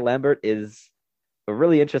 And Brad Lambert is a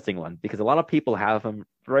really interesting one because a lot of people have him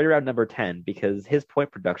right around number 10 because his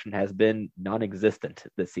point production has been non-existent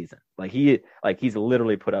this season. He's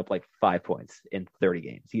literally put up like 5 points in 30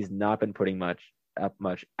 games. He's not been putting much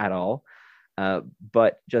at all.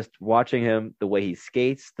 But just watching him, the way he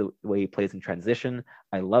skates, the way he plays in transition,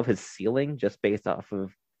 I love his ceiling just based off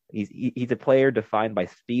of He's a player defined by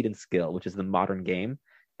speed and skill, which is the modern game,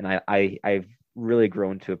 and I've really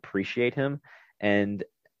grown to appreciate him. And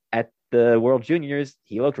at the World Juniors,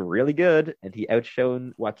 he looked really good, and he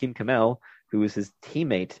outshone Joakim Kamel, who is his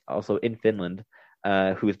teammate also in Finland,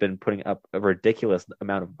 who's been putting up a ridiculous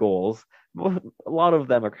amount of goals. A lot of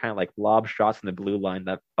them are kind of like lob shots from the blue line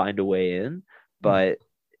that find a way in, but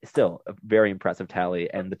still a very impressive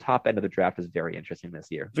tally. And the top end of the draft is very interesting this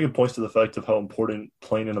year. I think it points to the fact of how important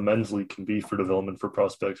playing in a men's league can be for development for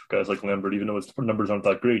prospects, for guys like Lambert. Even though his numbers aren't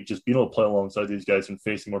that great, just being able to play alongside these guys and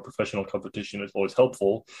facing more professional competition is always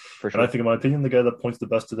helpful. For sure. And I think, in my opinion, the guy that points the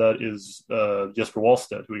best to that is Jesper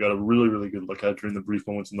Wallstedt, who we got a really, really good look at during the brief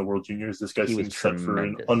moments in the World Juniors. This guy seems set for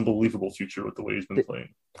an unbelievable future with the way he's been playing.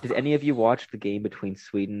 Did any of you watch the game between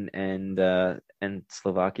Sweden and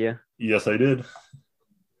Slovakia? Yes, I did.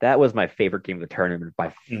 That was my favorite game of the tournament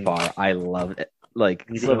by far. I loved it. Like,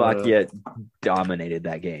 Slovakia dominated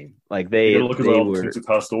that game. Like, they look at all the teams who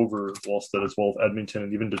passed over Wallstedt as well, Edmonton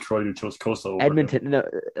and even Detroit, who chose Kosa over Edmonton, no,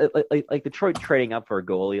 like Detroit trading up for a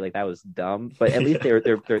goalie, like that was dumb. But at least they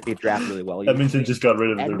drafted really well. Edmonton just got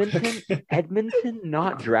rid of Edmonton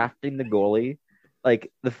not drafting the goalie,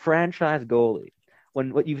 like the franchise goalie,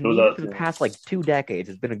 when what you've needed for the past like 2 decades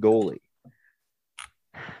has been a goalie.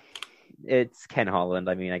 It's Ken Holland.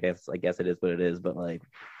 I mean, I guess it is what it is, but like,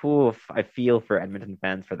 I feel for Edmonton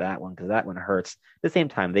fans for that one, because that one hurts. At the same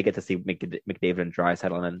time, they get to see McDavid and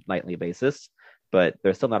Draisaitl on a nightly basis, but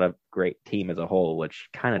they're still not a great team as a whole, which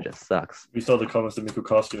kind of just sucks. We saw the comments that Mikko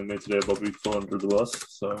Koskinen made today about being thrown under the bus.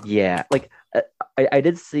 So yeah, like I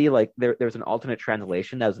did see like there's an alternate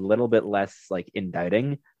translation that was a little bit less like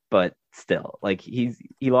indicting, but still, like he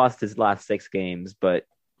lost his last 6 games, but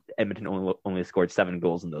Edmonton only scored 7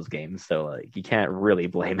 goals in those games, so like you can't really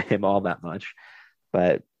blame him all that much.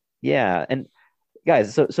 But yeah, and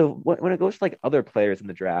guys, so when it goes to like other players in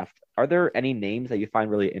the draft, are there any names that you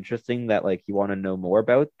find really interesting that like you want to know more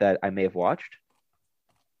about that I may have watched?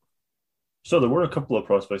 So there were a couple of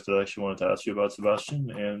prospects that I actually wanted to ask you about,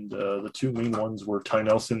 Sebastian, and the 2 main ones were Ty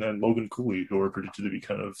Nelson and Logan Cooley, who were predicted to be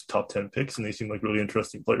kind of top 10 picks, and they seem like really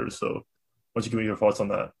interesting players. So why don't you give me your thoughts on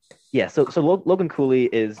that? Yeah, so Logan Cooley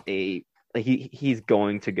is he's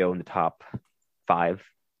going to go in the top 5.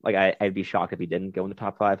 Like I'd be shocked if he didn't go in the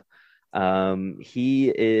top 5. He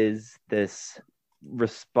is this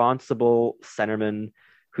responsible centerman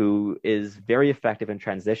who is very effective in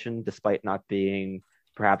transition, despite not being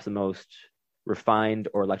perhaps the most refined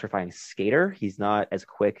or electrifying skater. He's not as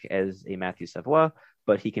quick as a Matthew Savoie,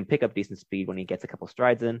 but he can pick up decent speed when he gets a couple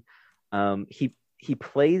strides in. He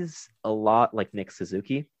plays a lot like Nick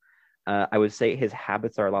Suzuki. I would say his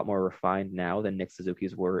habits are a lot more refined now than Nick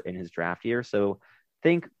Suzuki's were in his draft year. So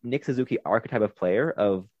think Nick Suzuki archetype of player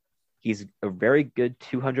of he's a very good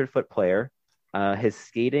 200-foot player. His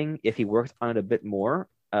skating, if he works on it a bit more,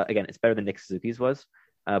 again, it's better than Nick Suzuki's was.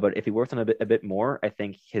 But if he works on a bit more, I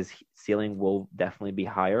think his ceiling will definitely be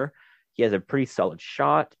higher. He has a pretty solid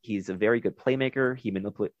shot. He's a very good playmaker. He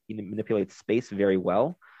manipulates space very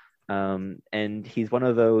well. And he's one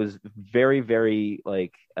of those very, very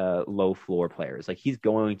like low floor players. Like he's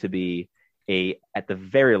going to be at the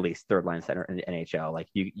very least 3rd line center in the NHL.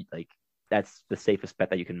 Like that's the safest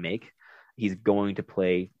bet that you can make. He's going to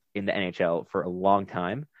play in the NHL for a long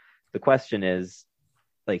time. The question is,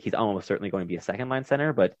 like, he's almost certainly going to be a 2nd line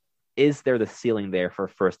center, but is there the ceiling there for a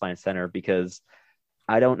 1st line center? Because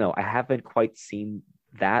I don't know. I haven't quite seen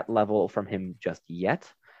that level from him just yet.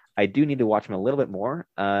 I do need to watch him a little bit more.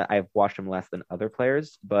 I've watched him less than other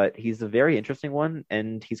players, but he's a very interesting one,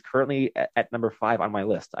 and he's currently at number 5 on my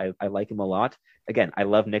list. I like him a lot. Again, I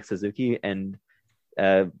love Nick Suzuki, and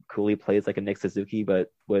Cooley plays like a Nick Suzuki,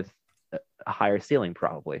 but with a higher ceiling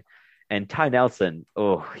probably. And Ty Nelson,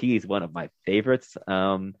 he's one of my favorites.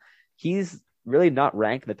 He's really not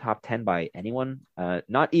ranked in the top 10 by anyone,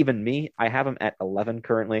 not even me. I have him at 11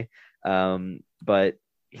 currently, but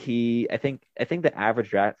I think the average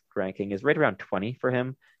draft ranking is right around 20 for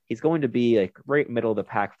him. He's going to be like right middle of the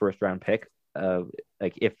pack 1st round pick.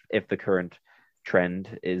 Like if the current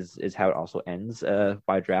trend is how it also ends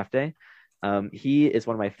by draft day. He is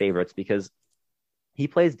one of my favorites because he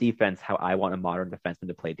plays defense how I want a modern defenseman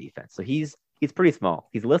to play defense. So he's pretty small.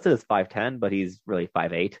 He's listed as 5'10", but he's really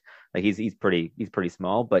 5'8". Like he's pretty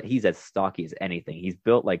small, but he's as stocky as anything. He's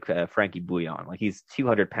built like Frankie Bouillon. Like he's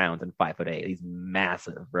 200 pounds and 5'8". He's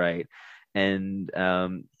massive, right? And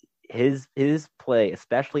his play,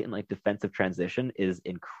 especially in like defensive transition, is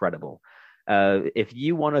incredible. If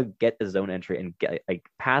you want to get the zone entry and get like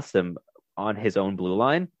pass him on his own blue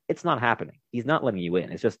line, it's not happening. He's not letting you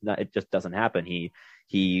in. It just doesn't happen.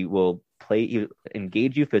 He will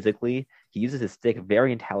engage you physically. He uses his stick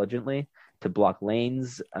very intelligently to block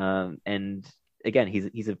lanes. And again,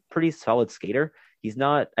 he's a pretty solid skater. He's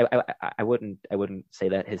not. I wouldn't say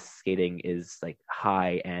that his skating is like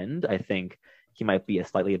high end. I think he might be a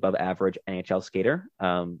slightly above average NHL skater.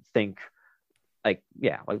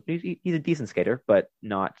 He's a decent skater, but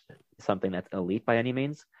not something that's elite by any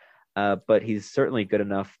means. But he's certainly good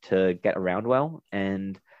enough to get around well.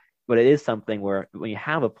 But it is something where when you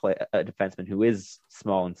have a defenseman who is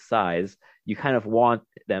small in size, you kind of want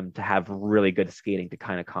them to have really good skating to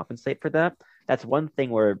kind of compensate for that. That's one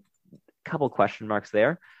thing where a couple question marks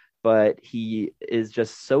there, but he is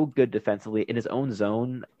just so good defensively in his own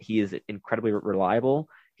zone. He is incredibly reliable.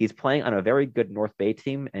 He's playing on a very good North Bay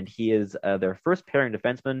team, and he is their first pairing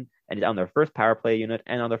defenseman, and he's on their first power play unit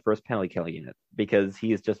and on their first penalty killing unit because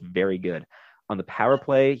he is just very good. On the power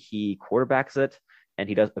play, he quarterbacks it, and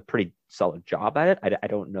he does a pretty solid job at it. I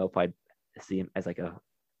don't know if I'd see him as like a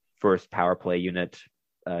first power play unit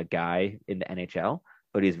guy in the NHL,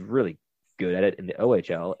 but he's really good at it in the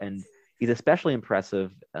OHL, and he's especially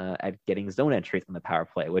impressive at getting zone entries on the power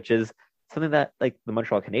play, which is something that like the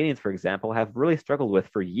Montreal Canadiens, for example, have really struggled with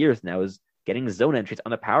for years now, is getting zone entries on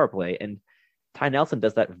the power play. And Ty Nelson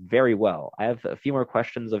does that very well. I have a few more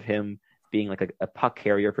questions of him being like a puck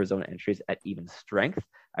carrier for zone entries at even strength.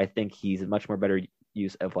 I think he's a much more better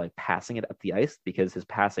use of like passing it up the ice because his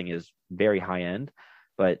passing is very high end.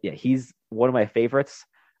 But yeah, he's one of my favorites.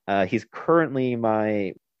 He's currently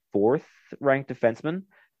my 4th ranked defenseman,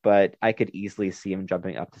 but I could easily see him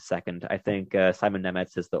jumping up to 2nd. I think Simon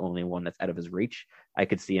Nemec is the only one that's out of his reach. I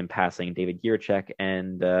could see him passing David Jiricek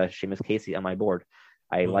and Seamus Casey on my board.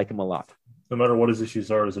 I like him a lot. No matter what his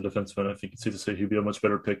issues are as a defenseman, I think it's safe to say he'd be a much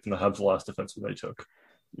better pick than the Habs' last defenseman they took.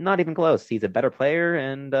 Not even close. He's a better player,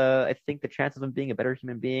 and I think the chances of him being a better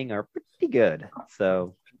human being are pretty good.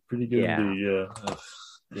 So pretty good indeed,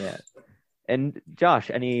 yeah. And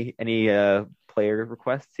Josh, any player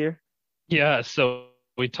requests here? Yeah, so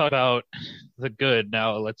we talked about the good.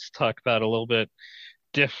 Now let's talk about a little bit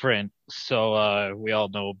different. So we all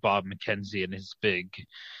know Bob McKenzie and his big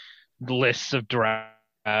lists of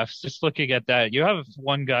drafts. Just looking at that, you have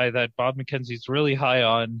one guy that Bob McKenzie's really high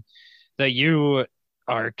on that you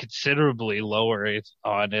are considerably lower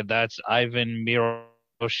on, and that's Ivan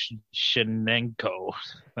Miroshnichenko.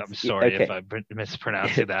 I'm sorry if I'm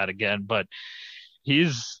mispronouncing that again, but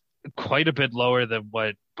he's quite a bit lower than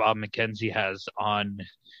what Bob McKenzie has on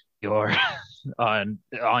your on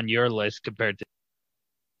your list compared to.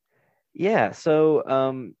 Yeah, so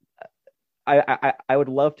I would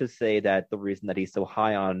love to say that the reason that he's so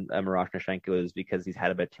high on Miroshnichenko is because he's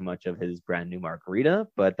had a bit too much of his brand new margarita,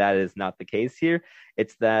 but that is not the case here.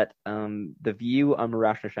 It's that the view on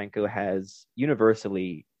Miroshnichenko has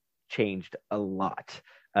universally changed a lot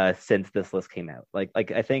since this list came out.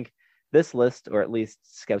 Like I think this list, or at least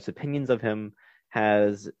scouts' opinions of him,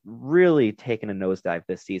 has really taken a nosedive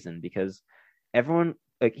this season because everyone,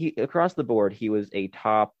 across the board, he was a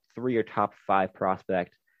top 3 or top 5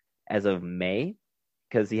 prospect as of May,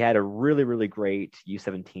 because he had a really, really great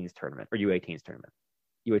U17s tournament, or U18s tournament.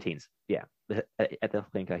 U18s, yeah. At the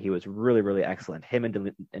Hlinka, he was really, really excellent. Him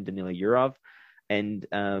and Danila Yurov. And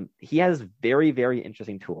he has very, very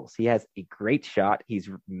interesting tools. He has a great shot. He's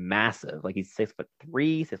massive. Like, he's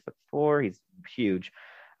 6'3", 6'4". He's huge.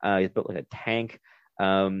 He's built like a tank.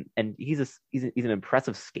 And he's an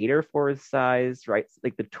impressive skater for his size, right?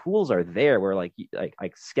 Like, the tools are there where like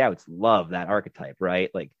scouts love that archetype, right?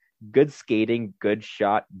 Like, good skating, good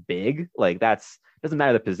shot, big. Like, doesn't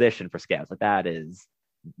matter the position for scouts. Like, that is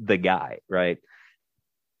the guy, right?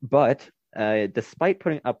 But despite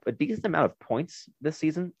putting up a decent amount of points this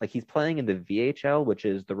season, like, he's playing in the VHL, which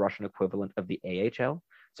is the Russian equivalent of the AHL.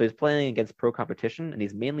 So he's playing against pro competition, and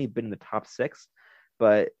he's mainly been in the top 6.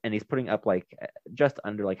 And he's putting up like just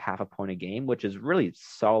under like half a point a game, which is really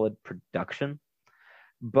solid production.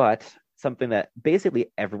 But something that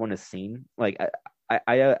basically everyone has seen, like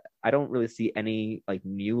I don't really see any like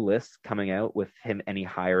new lists coming out with him any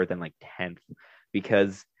higher than like 10th,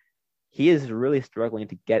 because he is really struggling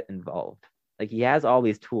to get involved. Like, he has all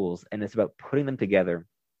these tools, and it's about putting them together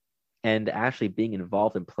and actually being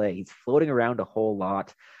involved in play. He's floating around a whole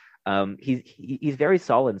lot. He's very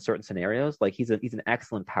solid in certain scenarios. Like, he's an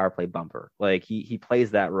excellent power play bumper. Like, he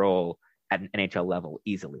plays that role at an NHL level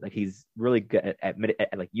easily. Like, he's really good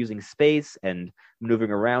at like using space and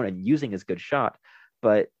maneuvering around and using his good shot.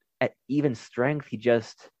 But at even strength,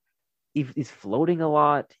 he's floating a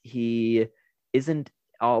lot. He isn't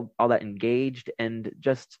all that engaged, and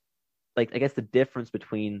just like, I guess the difference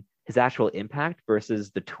between his actual impact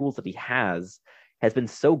versus the tools that he has been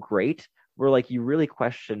so great, where like you really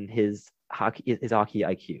question his his hockey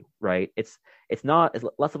IQ, right? It's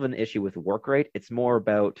less of an issue with work rate. It's more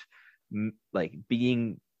about like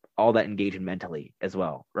being all that engaged mentally as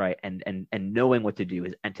well, right? And knowing what to do.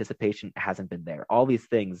 His anticipation hasn't been there. All these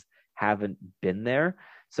things haven't been there.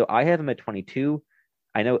 So I have him at 22.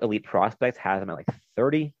 I know Elite Prospects has him at like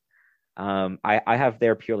 30. I have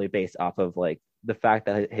there purely based off of like the fact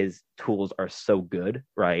that his tools are so good,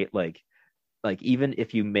 right? Like even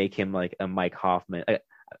if you make him like a Mike Hoffman,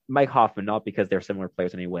 not because they're similar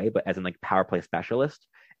players anyway, but as in like power play specialist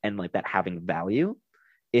and like that having value.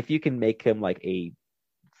 If you can make him like a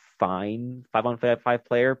fine 5-on-5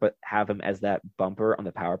 player, but have him as that bumper on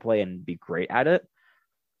the power play and be great at it,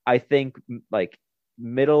 I think like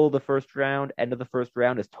middle of the first round, end of the first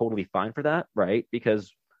round is totally fine for that, right?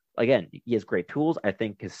 Because again, he has great tools. I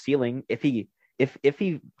think his ceiling, if he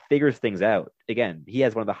figures things out, again, he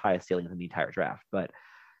has one of the highest ceilings in the entire draft. But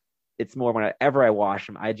it's more whenever I watch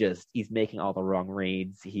him, he's making all the wrong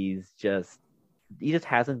reads. He just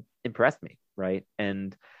hasn't impressed me, right?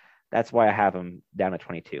 And that's why I have him down at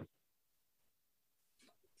 22.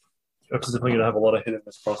 That's definitely going to have a lot of hit and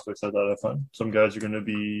miss prospects like that, I find. Some guys are going to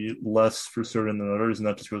be less for certain than others, and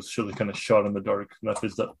that just goes to show the kind of shot in the dark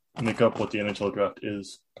methods that make up what the NHL draft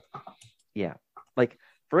is. Yeah. Like,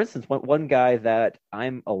 for instance, one guy that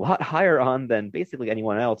I'm a lot higher on than basically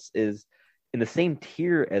anyone else is in the same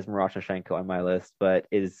tier as Miroshnichenko on my list, but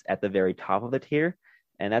is at the very top of the tier.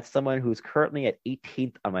 And that's someone who's currently at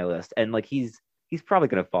 18th on my list. And like he's probably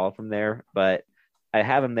going to fall from there, but I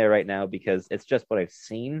have him there right now because it's just what I've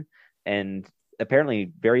seen. And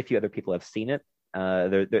apparently very few other people have seen it.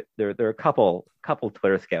 There are a couple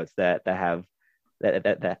Twitter scouts that have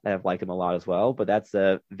liked him a lot as well, but that's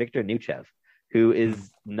Victor Nuchev, who is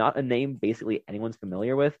not a name basically anyone's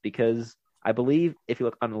familiar with, because I believe if you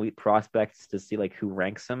look on Elite Prospects to see like who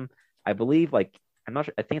ranks him, I believe like I'm not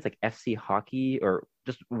sure, I think it's like FC Hockey or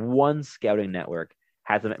just one scouting network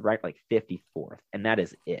has him ranked like 54th, and that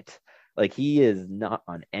is it. Like he is not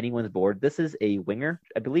on anyone's board. This is a winger.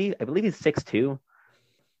 I believe he's 6'2",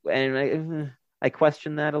 and I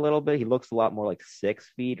question that a little bit. He looks a lot more like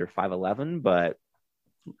 6 feet or 5'11", but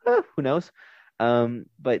who knows?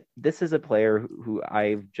 But this is a player who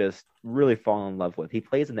I've just really fallen in love with. He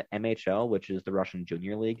plays in the MHL, which is the Russian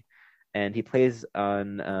Junior League, and he plays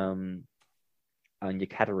on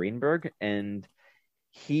Yekaterinburg, and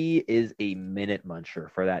he is a minute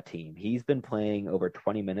muncher for that team. He's been playing over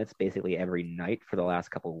 20 minutes basically every night for the last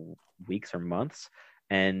couple weeks or months.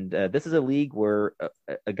 And this is a league where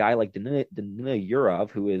a guy like Danila Yurov,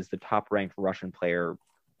 who is the top-ranked Russian player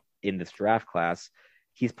in this draft class,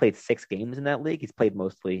 he's played 6 games in that league. He's played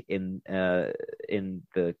mostly in the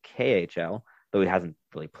KHL, though he hasn't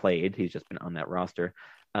really played. He's just been on that roster.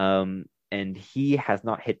 And he has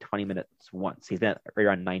not hit 20 minutes once. He's been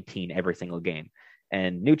around 19 every single game.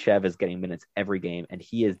 And Nuchev is getting minutes every game, and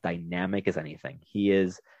he is dynamic as anything. He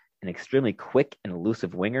is an extremely quick and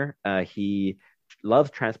elusive winger. He loves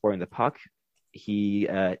transporting the puck. He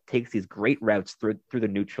takes these great routes through the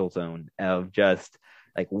neutral zone of just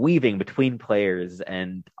like weaving between players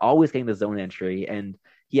and always getting the zone entry. And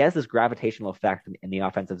he has this gravitational effect in the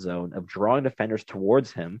offensive zone of drawing defenders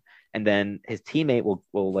towards him. And then his teammate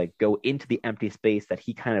will like go into the empty space that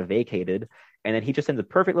he kind of vacated. And then he just sends a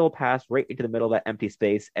perfect little pass right into the middle of that empty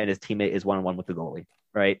space. And his teammate is 1-on-1 with the goalie,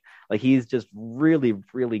 right? Like he's just really,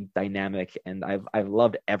 really dynamic. And I've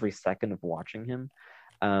loved every second of watching him.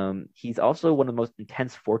 He's also one of the most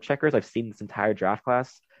intense forecheckers I've seen this entire draft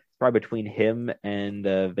class. Probably between him and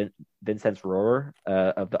Vincent Rohrer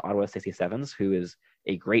of the Ottawa 67s, who is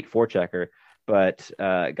a great forechecker. But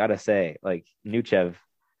gotta say, like Nuchev,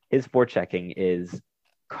 his forechecking is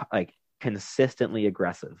like consistently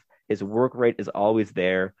aggressive. His work rate is always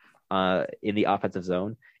there in the offensive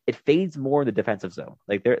zone. It fades more in the defensive zone.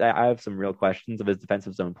 Like I have some real questions of his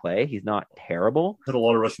defensive zone play. He's not terrible. Had a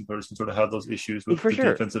lot of Russian players can sort of have those issues with the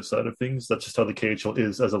defensive side of things. That's just how the KHL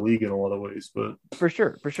is as a league in a lot of ways. But for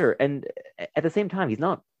sure. And at the same time, he's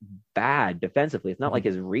not bad defensively. It's not like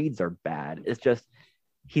his reads are bad. It's just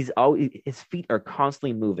his feet are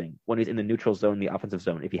constantly moving when he's in the neutral zone, the offensive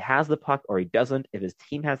zone. If he has the puck or he doesn't, if his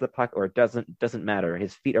team has the puck or it doesn't matter.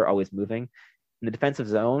 His feet are always moving. In the defensive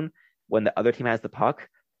zone, when the other team has the puck,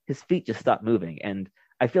 his feet just stop moving. And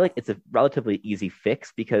I feel like it's a relatively easy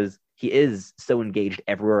fix because he is so engaged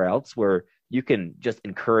everywhere else where you can just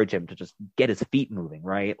encourage him to just get his feet moving,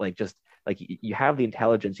 right? Like just like you have the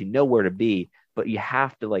intelligence, you know where to be, but you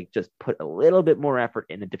have to like just put a little bit more effort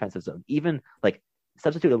in the defensive zone. Even like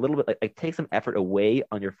substitute a little bit, like take some effort away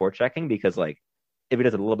on your forechecking, because like if he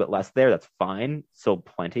does a little bit less there, that's fine, still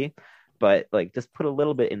plenty. But like just put a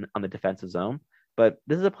little bit in on the defensive zone. But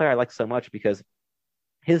this is a player I like so much because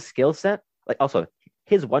his skill set, like also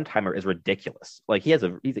his one timer is ridiculous. Like he's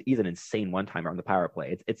an insane one timer on the power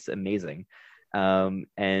play. It's amazing.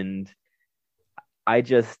 And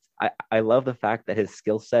I love the fact that his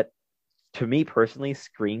skill set, to me personally,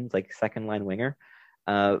 screams like second line winger.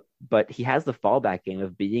 But he has the fallback game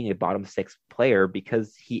of being a bottom six player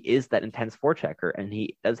because he is that intense forechecker and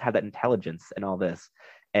he does have that intelligence and all this.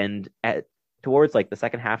 And towards like the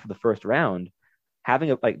second half of the first round,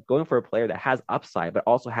 having going for a player that has upside but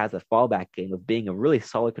also has a fallback game of being a really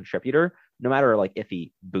solid contributor, no matter like if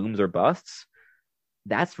he booms or busts,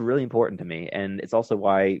 that's really important to me. And it's also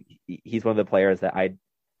why he's one of the players that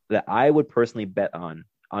I would personally bet on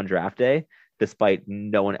draft day, despite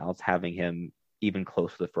no one else having him even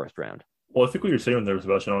close to the first round. Well, I think what you're saying there,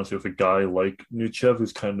 Sebastian, honestly, with a guy like Nuchev,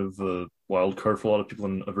 who's kind of a wild card for a lot of people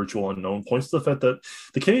in a virtual unknown, points to the fact that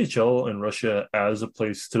the KHL and Russia as a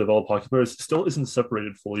place to develop hockey players still isn't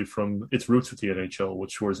separated fully from its roots with the NHL,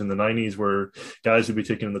 which was in the 90s where guys would be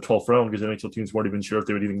taken in the 12th round because NHL teams weren't even sure if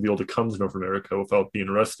they would even be able to come to North America without being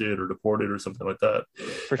arrested or deported or something like that.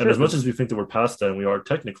 As much as we think that we're past that, and we are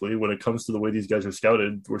technically, when it comes to the way these guys are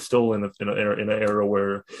scouted, we're still in an era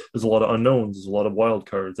where there's a lot of unknowns, there's a lot of wild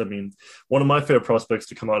cards. I mean, one of my favorite prospects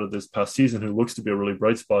to come out of this past season who looks to be a really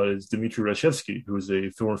bright spot is Dmitry Reshevsky, who is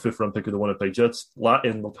a former fifth-round pick of the Winnipeg Jets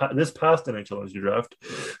in this past NHL draft,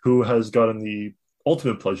 who has gotten the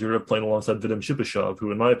ultimate pleasure of playing alongside Vadim Shipashov,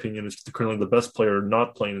 who, in my opinion, is currently the best player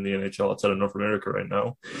not playing in the NHL outside of North America right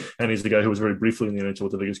now. And he's the guy who was very briefly in the NHL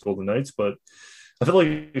with the Vegas Golden Knights. But I feel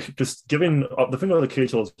like just giving the thing about the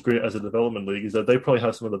KHL is great as a development league is that they probably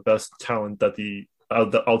have some of the best talent that the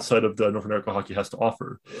outside of the North America hockey has to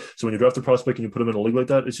offer. So when you draft a prospect and you put them in a league like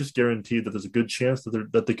that, it's just guaranteed that there's a good chance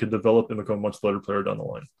that they could develop and become a much better player down the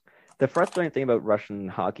line. The frustrating thing about Russian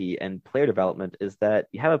hockey and player development is that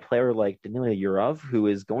you have a player like Danila Yurov, who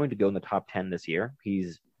is going to go in the top 10 this year.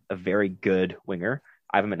 He's a very good winger.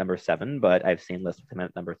 I have him at number 7, but I've seen lists with him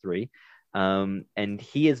at number 3. And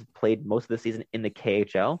he has played most of the season in the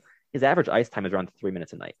KHL. His average ice time is around 3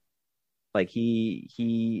 minutes a night. Like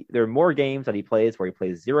there are more games that he plays where he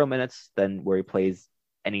plays 0 minutes than where he plays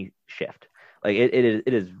any shift. Like it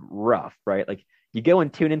is rough, right? Like you go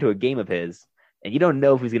and tune into a game of his and you don't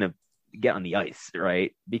know if he's going to get on the ice,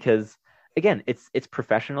 right? Because again, it's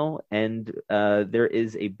professional and there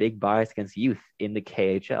is a big bias against youth in the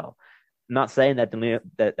KHL. I'm not saying that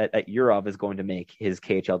Yurov is going to make his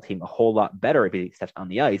KHL team a whole lot better if he steps on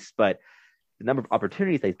the ice, but the number of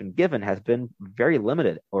opportunities that he's been given has been very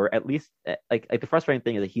limited, or at least like the frustrating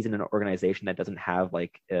thing is that he's in an organization that doesn't have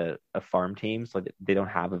like a farm team, so they don't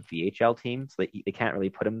have a VHL team, so they can't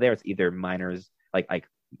really put him there. It's either minors, like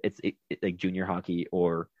it's like junior hockey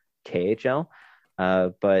or KHL.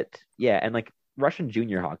 But yeah, and like Russian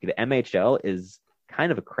junior hockey, the MHL is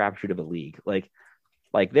kind of a crapshoot of a league. Like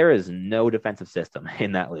there is no defensive system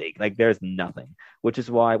in that league. Like there's nothing, which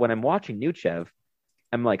is why when I'm watching Nuchev,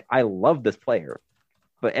 I'm like, I love this player,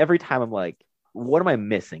 but every time I'm like, what am I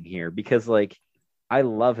missing here? Because like, I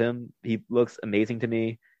love him. He looks amazing to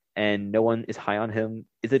me and no one is high on him.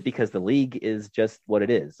 Is it because the league is just what it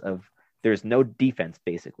is there's no defense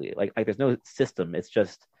basically. Like there's no system. It's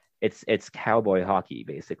just, it's cowboy hockey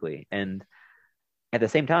basically. And at the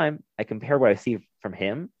same time, I compare what I see from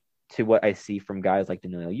him to what I see from guys like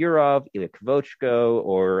Danilo Yurov, Ilya Kvochko,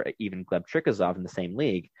 or even Gleb Trikazov in the same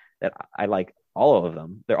league, that I like all of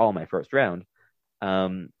them. They're all my first round.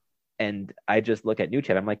 And I just look at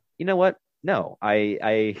Nuchev. I'm like, you know what? No,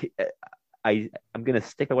 I'm going to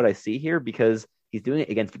stick with what I see here because he's doing it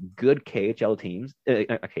against good KHL teams,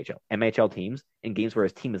 MHL teams in games where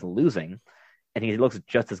his team is losing. And he looks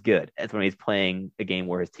just as good as when he's playing a game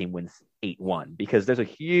where his team wins 8-1, because there's a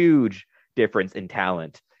huge difference in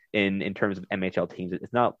talent in terms of MHL teams.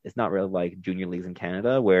 It's not really like junior leagues in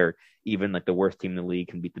Canada where even like the worst team in the league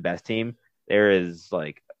can beat the best team. There is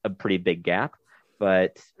like a pretty big gap,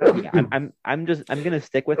 but yeah, I'm gonna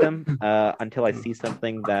stick with him until I see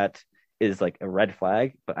something that is like a red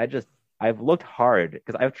flag. But I've looked hard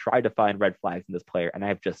because I've tried to find red flags in this player and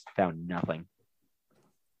I've just found nothing.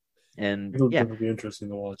 And It'll yeah, be interesting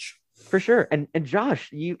to watch for sure. And Josh,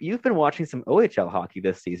 you've been watching some OHL hockey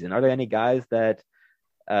this season. Are there any guys that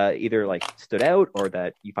either like stood out or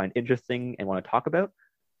that you find interesting and want to talk about?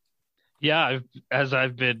 Yeah, as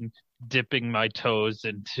I've been dipping my toes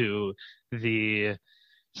into the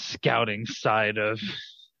scouting side of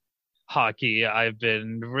hockey, I've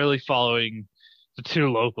been really following the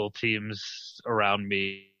two local teams around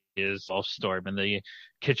me, is Storm and the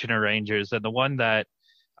Kitchener Rangers. And the one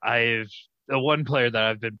player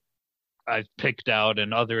that I've picked out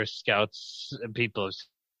and other scouts and people have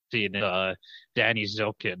seen Danny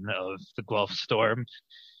Zilkin of the Guelph Storm.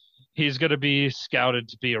 He's going to be scouted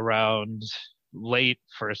to be around late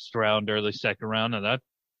first round, early second round, and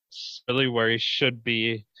that's really where he should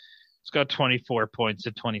be. He's got 24 points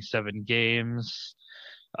in 27 games,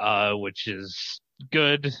 which is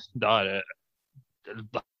good. Not a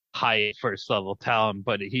high first level talent,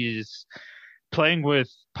 but he's playing with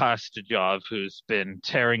Pastujov, who's been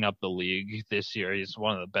tearing up the league this year. He's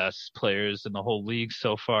one of the best players in the whole league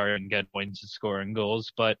so far and getting points and scoring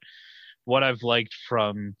goals. But what I've liked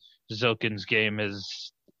from Zilkin's game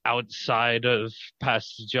is outside of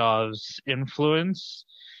Pastujov's influence,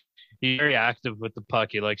 he's very active with the puck.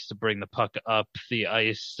 He likes to bring the puck up the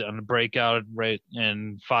ice on the breakout right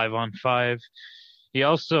in 5-on-5. He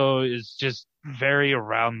also is just very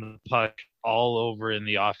around the puck, all over in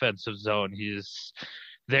the offensive zone. He's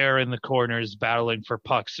there in the corners battling for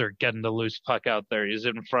pucks or getting the loose puck out there. He's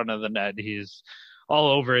in front of the net. He's all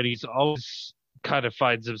over it. He's always kind of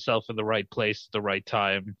finds himself in the right place at the right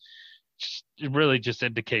time. It really just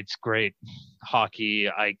indicates great hockey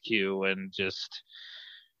IQ and just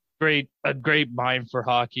a great mind for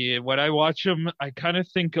hockey. When I watch him, I kind of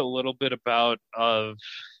think a little bit of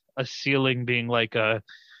a ceiling being like a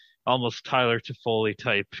almost Tyler Toffoli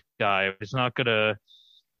type guy. He's not going to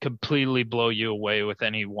completely blow you away with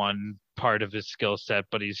any one part of his skill set,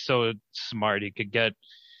 but he's so smart. He could get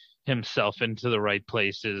himself into the right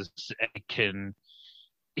places and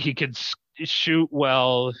he can shoot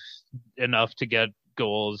well enough to get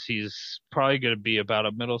goals. He's probably going to be about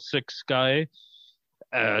a middle six guy.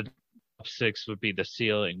 Top six would be the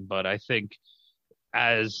ceiling, but I think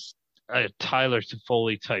as a Tyler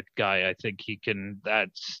Toffoli type guy, I think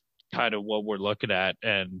that's kind of what we're looking at.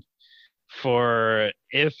 And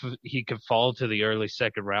if he could fall to the early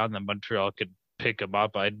second round, then Montreal could pick him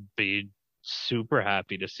up. I'd be super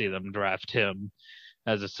happy to see them draft him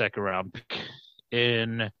as a second round pick.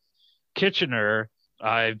 In Kitchener,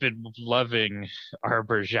 I've been loving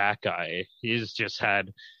Arbor Xhekaj. He's just had,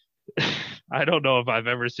 I don't know if I've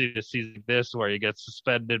ever seen a season like this where he gets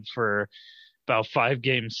suspended for about 5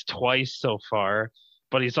 games twice so far,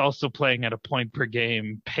 but he's also playing at a point per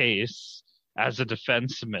game pace as a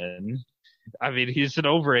defenseman. I mean, he's an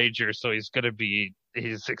overager, so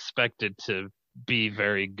he's expected to be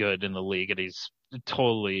very good in the league, and he's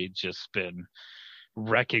totally just been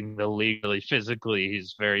wrecking the league really physically.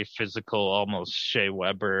 He's very physical, almost Shea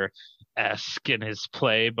Weber-esque in his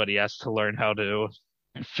play, but he has to learn how to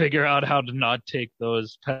figure out how to not take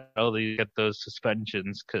those penalties, get those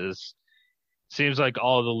suspensions, because it seems like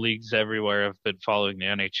all the leagues everywhere have been following the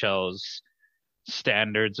NHL's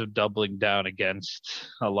standards of doubling down against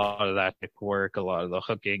a lot of that work, a lot of the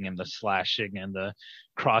hooking and the slashing and the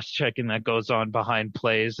cross-checking that goes on behind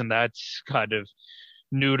plays, and that's kind of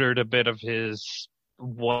neutered a bit of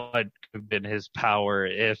what could have been his power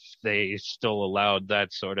if they still allowed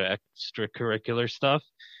that sort of extracurricular stuff.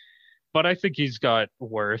 But I think he's got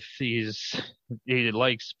worth. He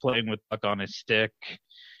likes playing with puck on his stick.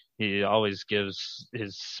 He always gives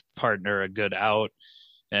his partner a good out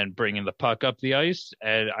and bringing the puck up the ice.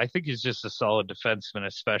 And I think he's just a solid defenseman,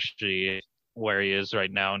 especially where he is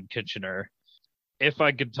right now in Kitchener. If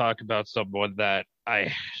I could talk about someone that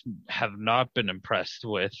I have not been impressed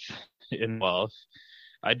with in Guelph,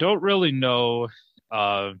 I don't really know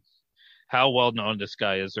how well known this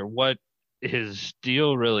guy is or what his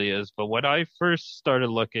deal really is. But when I first started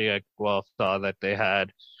looking at Guelph, saw that they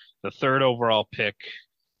had the 3rd overall pick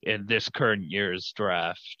in this current year's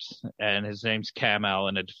draft, and his name's Cam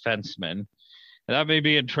Allen, a defenseman. And that may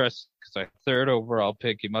be interesting because a 3rd overall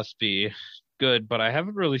pick, he must be good, but I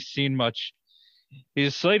haven't really seen much.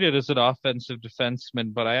 He's slated as an offensive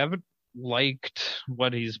defenseman, but I haven't liked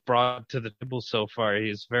what he's brought to the table so far.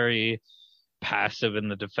 He's very passive in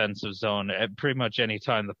the defensive zone. At pretty much any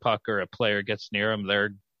time the puck or a player gets near him,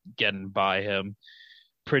 they're getting by him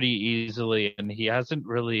pretty easily, and he hasn't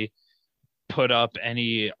really put up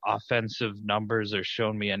any offensive numbers or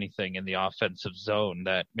shown me anything in the offensive zone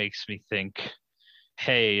that makes me think,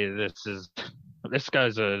 hey, this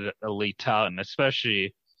guy's an elite talent,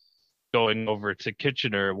 especially going over to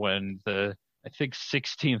Kitchener when the, I think,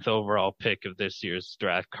 16th overall pick of this year's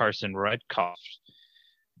draft, Carson Raykoff,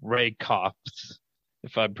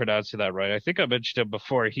 if I'm pronouncing that right. I think I mentioned him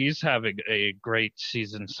before. He's having a great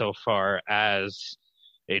season so far as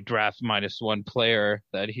a draft -1 player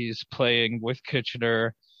that he's playing with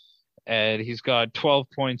Kitchener, and he's got 12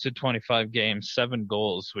 points in 25 games, 7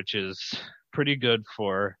 goals, which is pretty good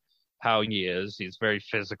for how he is. He's very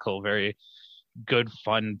physical, very good,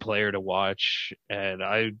 fun player to watch, and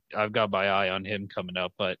I've got my eye on him coming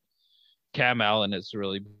up. But Cam Allen has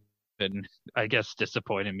really been, I guess,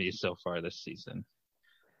 disappointing me so far this season.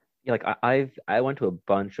 Yeah, like I went to a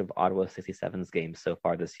bunch of Ottawa 67's games so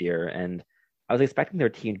far this year, and I was expecting their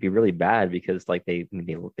team to be really bad because like they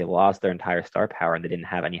lost their entire star power and they didn't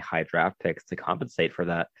have any high draft picks to compensate for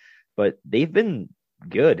that. But they've been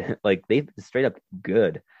good. Like they've been straight up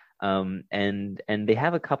good. And they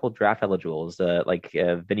have a couple draft eligibles.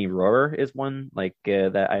 Vinny Rohrer is one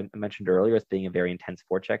that I mentioned earlier as being a very intense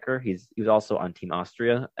forechecker. He was also on Team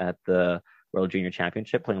Austria at the World Junior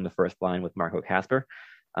Championship, playing on the first line with Marco Kasper.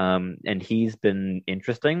 And he's been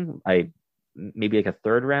interesting. Maybe like a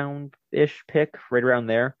third round ish pick, right around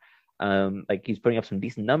there. He's putting up some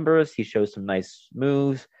decent numbers. He shows some nice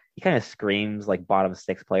moves. He kind of screams like bottom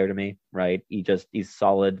six player to me, right? He's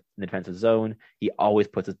solid in the defensive zone. He always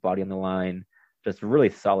puts his body on the line. Just a really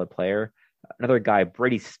solid player. Another guy,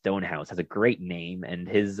 Brady Stonehouse, has a great name, and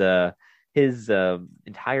his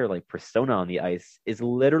entire like persona on the ice is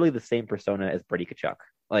literally the same persona as Brady Tkachuk.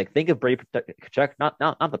 Like think of Brady Tkachuk,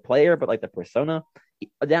 not the player, but like the persona,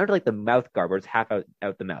 down to like the mouth guard where it's half out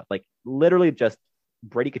the mouth. Like literally just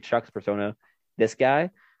Brady Tkachuk's persona. This guy.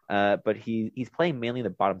 But he's playing mainly in the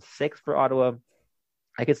bottom six for Ottawa.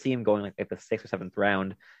 I could see him going like at the 6th or 7th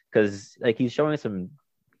round because like he's showing some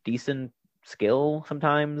decent skill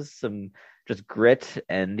sometimes, some just grit,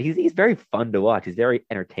 and he's very fun to watch. He's very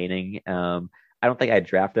entertaining. I don't think I'd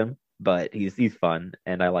draft him, but he's fun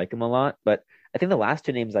and I like him a lot. But I think the last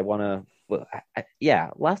two names I want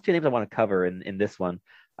to cover in this one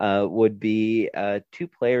would be two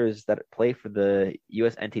players that play for the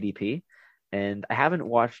US NTDP. And I haven't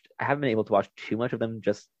been able to watch too much of them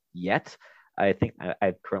just yet. I think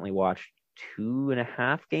I've currently watched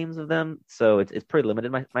 2.5 games of them, so it's pretty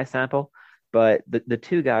limited, my sample. But the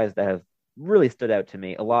two guys that have really stood out to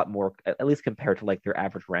me a lot more, at least compared to like their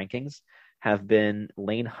average rankings, have been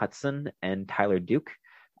Lane Hutson and Tyler Duke.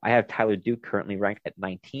 I have Tyler Duke currently ranked at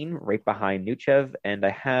 19, right behind Nuchev, and I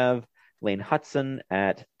have Lane Hutson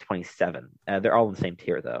at 27. They're all in the same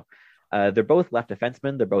tier though. They're both left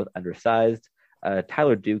defensemen. They're both undersized.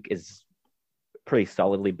 Tyler Duke is pretty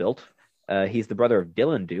solidly built. He's the brother of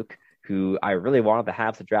Dylan Duke, who I really wanted the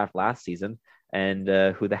Habs to draft last season, and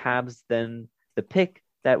who the Habs then, the pick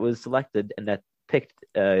that was selected and that picked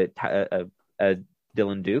Dylan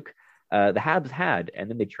Duke, the Habs had, and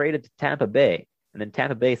then they traded to Tampa Bay, and then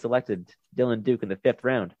Tampa Bay selected Dylan Duke in the 5th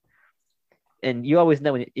round. And you always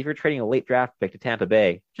know if you're trading a late draft pick to Tampa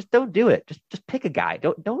Bay, just don't do it. Just pick a guy.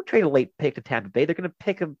 Don't trade a late pick to Tampa Bay. They're going to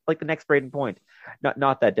pick like the next Braden Point.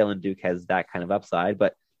 Not that Dylan Duke has that kind of upside,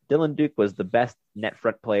 but Dylan Duke was the best net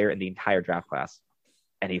front player in the entire draft class,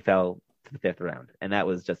 and he fell to the 5th round, and that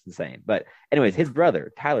was just insane. But anyways, his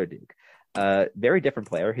brother Tyler Duke, very different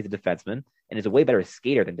player. He's a defenseman and is a way better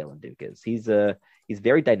skater than Dylan Duke is. He's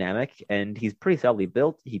very dynamic and he's pretty solidly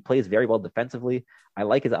built. He plays very well defensively. I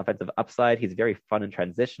like his offensive upside. He's very fun in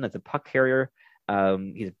transition as a puck carrier.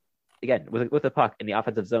 He's again with the puck in the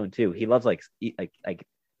offensive zone too. He loves like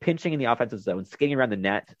pinching in the offensive zone, skating around the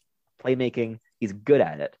net, playmaking. He's good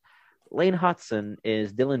at it. Lane Hutson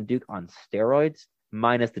is Dylan Duke on steroids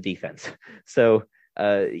minus the defense. So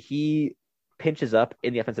he pinches up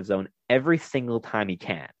in the offensive zone every single time he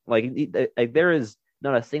can. Like there is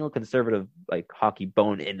not a single conservative like hockey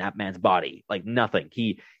bone in that man's body. Like nothing.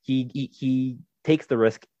 He takes the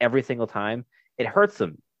risk every single time. It hurts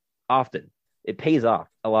him often. It pays off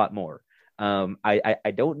a lot more. I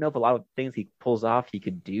don't know if a lot of things he pulls off he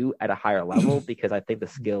could do at a higher level because I think the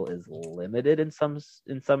skill is limited in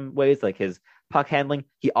some ways. Like his puck handling,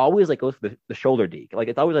 he always like goes for the shoulder deke. Like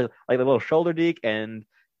it's always like the little shoulder deke, and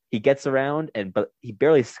he gets around but he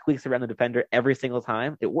barely squeaks around the defender every single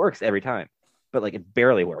time. It works every time, but like it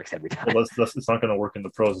barely works every time. Well, it's not going to work in the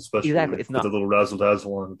pros, especially exactly. It's not the little razzle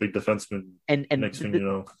dazzle on the big defenseman. And next thing you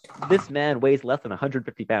know, this man weighs less than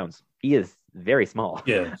 150 pounds. He is very small.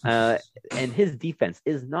 Yeah. And his defense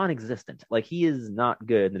is non-existent. Like he is not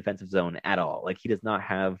good in the defensive zone at all. Like he does not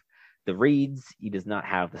have the reads. He does not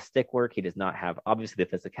have the stick work. He does not have obviously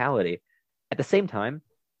the physicality. At the same time,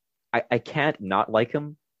 I can't not like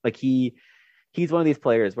him. Like he's one of these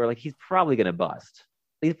players where like he's probably going to bust.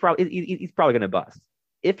 He's probably going to bust.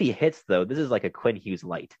 If he hits though, this is like a Quinn Hughes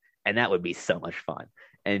light, and that would be so much fun.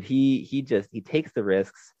 And he takes the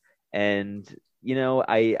risks, and you know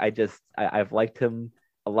I've liked him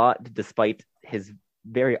a lot despite his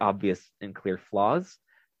very obvious and clear flaws.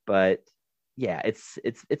 But yeah, it's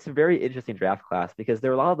a very interesting draft class because there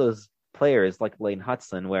are a lot of those players like Lane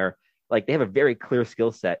Hutson where like they have a very clear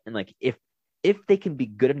skill set, and like if they can be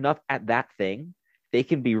good enough at that thing, they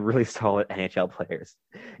can be really solid NHL players.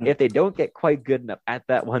 If they don't get quite good enough at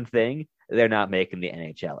that one thing, they're not making the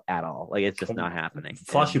NHL at all. Like, it's just not happening.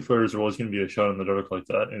 Flashy players are always going to be a shot in the dark like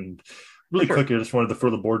that. And really quick, I just wanted to throw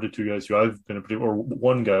the board to two guys who I've been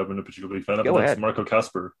one guy I've been a particularly big fan of, and that's Marco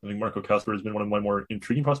Kasper. I think Marco Kasper has been one of my more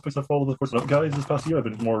intriguing prospects I've followed, of course, up guys this past year. I've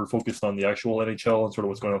been more focused on the actual NHL and sort of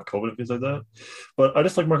what's going on with COVID and things like that. But I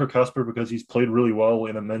just like Marco Kasper because he's played really well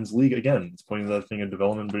in a men's league. Again, it's pointing to that thing in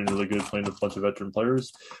development, being really good, playing with a bunch of veteran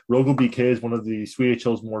players. Rogo BK is one of the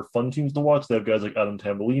SWHL's more fun teams to watch. They have guys like Adam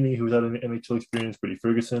Tambellini, who's had an NHL experience, Brady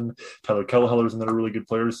Ferguson, Tyler Kelleheller is another really good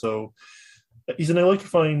player. So he's an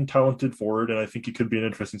electrifying, talented forward, and I think he could be an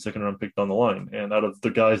interesting second-round pick down the line. And out of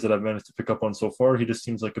the guys that I've managed to pick up on so far, he just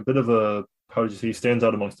seems like a bit of a, how would you say, he stands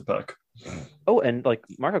out amongst the pack. Oh, and like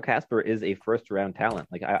Marco Kasper is a first-round talent.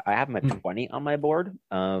 Like I have him at 20 on my board.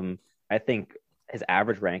 I think his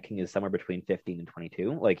average ranking is somewhere between 15 and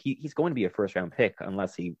 22. Like he's going to be a first-round pick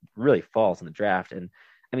unless he really falls in the draft. And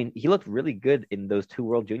I mean, he looked really good in those 2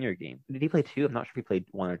 World Junior games. Did he play 2? I'm not sure if he played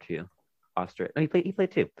 1 or 2. Austria. No, he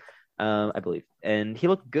played 2. I believe, and he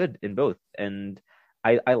looked good in both, and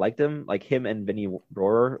I liked him. Like him and Vinny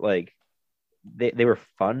Rohrer, like they were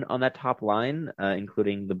fun on that top line,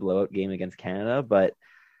 including the blowout game against Canada. But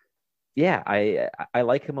yeah, I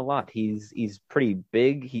like him a lot. He's pretty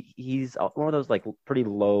big. He's one of those like pretty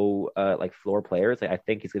low like floor players. Like, I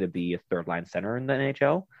think he's going to be a third line center in the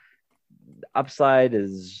NHL. Upside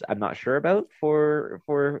is I'm not sure about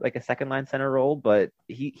for like a second line center role, but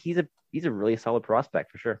he's a really solid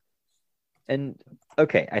prospect for sure. And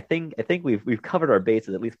okay, I think we've covered our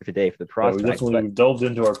bases at least for today for the prospects. Yeah, we definitely delved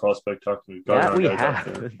into our prospect talk.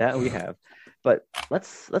 That we have. But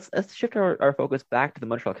let's shift our focus back to the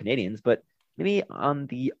Montreal Canadiens, but maybe on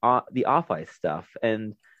the off ice stuff.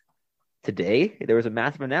 And today there was a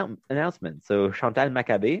massive announcement. So Chantal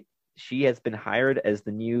Machabée, she has been hired as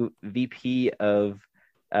the new VP of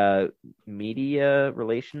media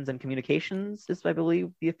relations and communications is, I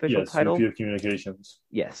believe, the official title. VP of communications.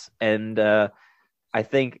 Yes, and I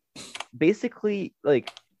think basically, like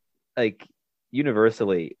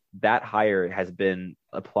universally, that hire has been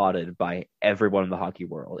applauded by everyone in the hockey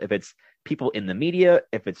world. If it's people in the media,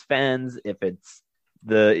 if it's fans, if it's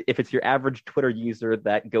your average Twitter user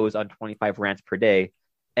that goes on 25 rants per day,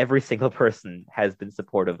 every single person has been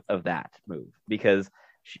supportive of that move because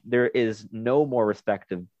there is no more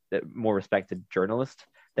respected journalist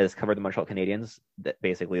that has covered the Montreal Canadiens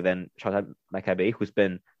than Chantal Machabée, who's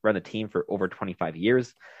been around the team for over 25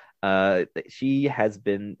 years. She has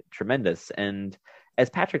been tremendous. And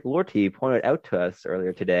as Patrick Lortie pointed out to us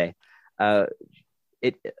earlier today,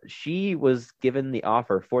 she was given the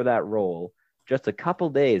offer for that role just a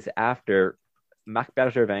couple days after Marc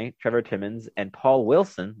Bergevin, Trevor Timmins, and Paul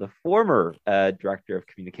Wilson, the former director of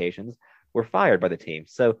communications, were fired by the team.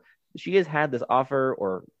 So she has had this offer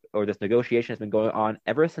or this negotiation has been going on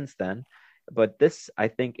ever since then. But this, I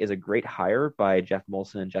think, is a great hire by Jeff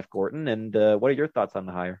Molson and Jeff Gorton. And what are your thoughts on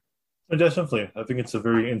the hire? Definitely. I think it's a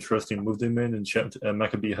very interesting move they made, and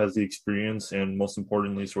Machabée has the experience and, most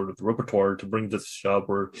importantly, sort of the repertoire to bring this job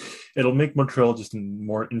where it'll make Montreal just a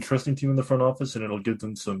more interesting team in the front office, and it'll give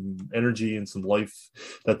them some energy and some life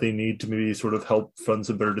that they need to maybe sort of help fund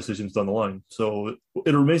some better decisions down the line. So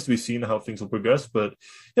it remains to be seen how things will progress, but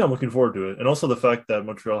yeah, I'm looking forward to it. And also the fact that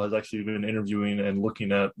Montreal has actually been interviewing and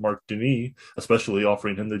looking at Marc Denis, especially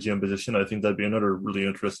offering him the GM position. I think that'd be another really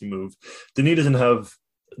interesting move. Denis doesn't have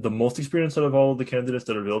the most experience out of all of the candidates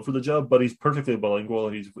that are available for the job, but he's perfectly bilingual.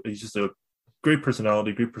 He's just a great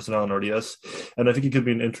personality in RDS, and I think he could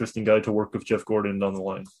be an interesting guy to work with Jeff Gorton down the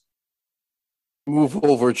line. Move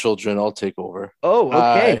over, children. I'll take over. Oh,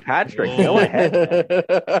 okay, Patrick, go ahead.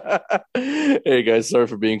 Hey guys, sorry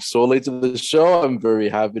for being so late to the show. I'm very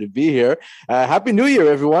happy to be here. Happy New Year,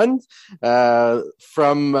 everyone.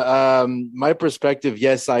 From my perspective,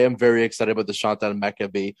 yes, I am very excited about the Chantal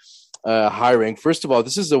Machabée hiring. First of all,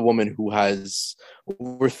 this is a woman who has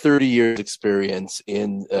over 30 years experience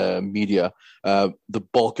in media, the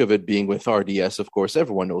bulk of it being with RDS. Of course,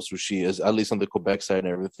 everyone knows who she is, at least on the Quebec side and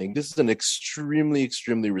everything. This is an extremely,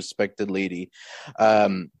 extremely respected lady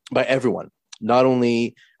by everyone, not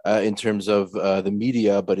only in terms of the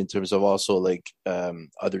media, but in terms of also like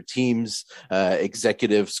other teams,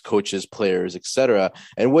 executives, coaches, players, etc.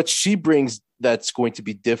 And what she brings that's going to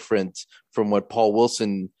be different from what Paul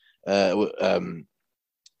Wilson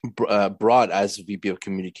brought as VP of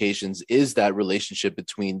communications is that relationship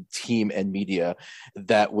between team and media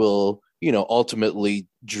that will, ultimately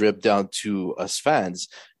drip down to us fans,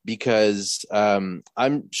 because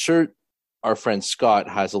I'm sure our friend Scott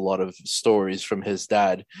has a lot of stories from his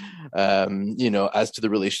dad, as to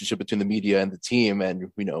the relationship between the media and the team.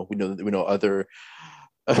 And we know other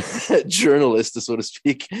journalists, so to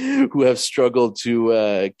speak, who have struggled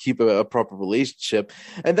to keep a proper relationship.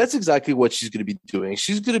 And that's exactly what she's going to be doing.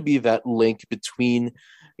 She's going to be that link between,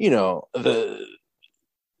 the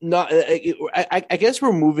not. I guess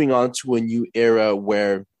we're moving on to a new era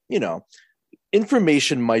where,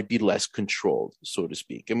 information might be less controlled, so to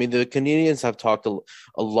speak. I mean, the Canadians have talked a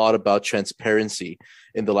lot about transparency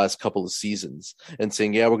in the last couple of seasons and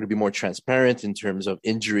saying, yeah, we're going to be more transparent in terms of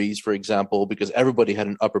injuries, for example, because everybody had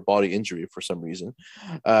an upper body injury for some reason.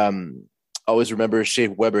 I always remember Shea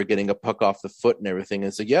Weber getting a puck off the foot and everything,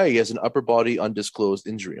 and said, yeah, he has an upper body undisclosed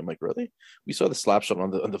injury. I'm like, really? We saw the slap shot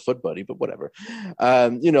on the foot, buddy, but whatever.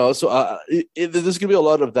 There's going to be a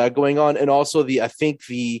lot of that going on. And also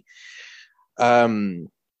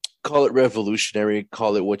call it revolutionary,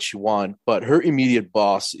 call it what you want, but her immediate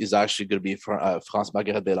boss is actually going to be France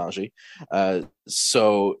Margaret Bélanger.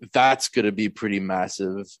 So that's going to be pretty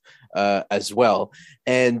massive as well.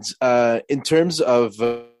 And in terms of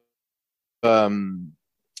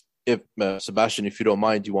if Sebastian, if you don't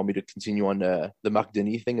mind, do you want me to continue on the Marc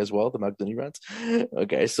Denis thing as well, the Marc Denis rant?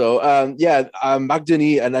 Okay, so Marc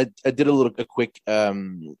Denis, and I did a quick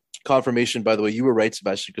confirmation, by the way. You were right,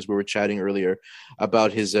 Sebastian, because we were chatting earlier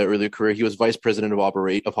about his earlier career. He was vice president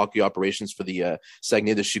of hockey operations for the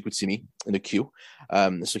Saguenay de Chicoutimi in the Q.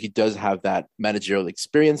 So he does have that managerial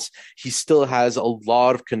experience. He still has a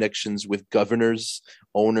lot of connections with governors,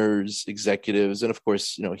 owners, executives, and of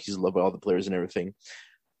course, he's loved by all the players and everything.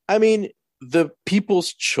 I mean, the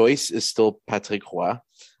people's choice is still Patrick Roy.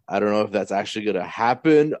 I don't know if that's actually going to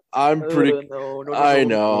happen. I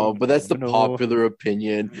know, but that's the popular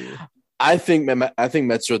opinion. I think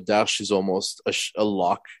Mathieu Darche is almost a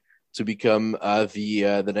lock to become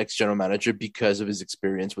the next general manager because of his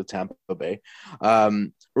experience with Tampa Bay.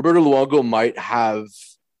 Roberto Luongo might have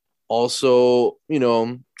also,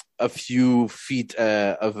 a few feet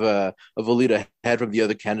of a lead ahead from the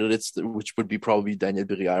other candidates, which would be probably Daniel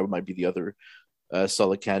Brière might be the other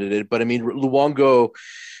solid candidate. But I mean, Luongo,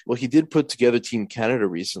 well, he did put together Team Canada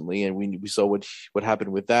recently, and we saw what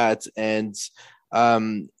happened with that. And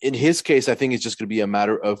in his case, I think it's just going to be a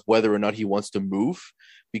matter of whether or not he wants to move,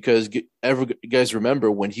 because you guys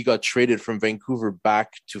remember when he got traded from Vancouver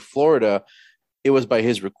back to Florida, it was by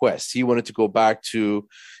his request. He wanted to go back to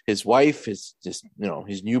his wife, his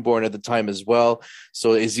newborn at the time as well.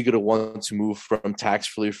 So is he going to want to move from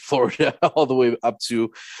tax-free Florida all the way up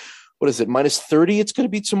to, what is it, -30? It's going to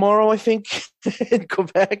be tomorrow, I think, in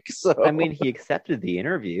Quebec. So I mean, he accepted the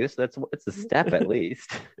interview, so it's a step at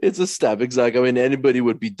least. It's a step, exactly. I mean, anybody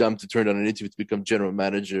would be dumb to turn down an interview to become general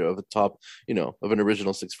manager of a top, of an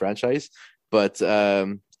Original Six franchise. But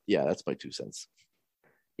that's my 2 cents.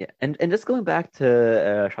 Yeah, and just going back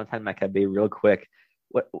to Chantal Machabée real quick,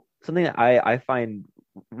 something that I find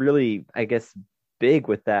really, I guess, big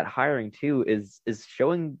with that hiring too is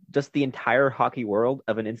showing just the entire hockey world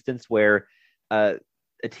of an instance where a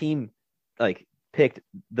team picked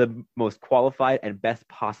the most qualified and best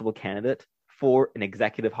possible candidate for an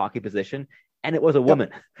executive hockey position, and it was a woman,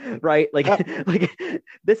 right?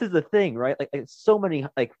 This is the thing, right? So many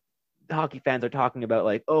hockey fans are talking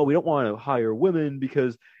about oh, we don't want to hire women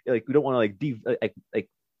because we don't want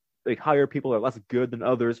to hire people that are less good than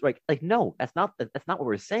others. No, that's not what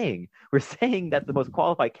we're saying. We're saying that the most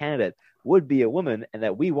qualified candidate would be a woman, and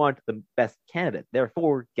that we want the best candidate.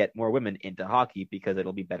 Therefore, get more women into hockey because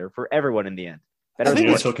it'll be better for everyone in the end.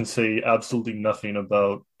 The AHL can say absolutely nothing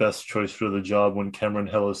about best choice for the job when Cameron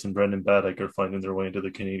Hellis and Brendan Baddock are finding their way into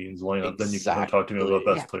the Canadiens lineup. Exactly. Then you can talk to me about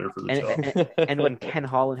best player for the job. And when Ken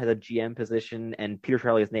Holland has a GM position and Peter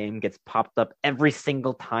Chiarelli's name gets popped up every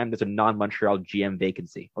single time there's a non-Montreal GM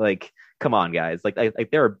vacancy. Come on, guys.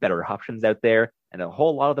 There are better options out there, and a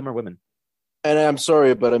whole lot of them are women. And I'm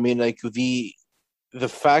sorry, but I mean, the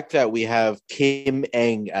fact that we have Kim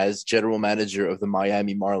Eng as general manager of the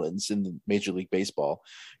Miami Marlins in the Major League Baseball,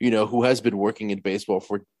 who has been working in baseball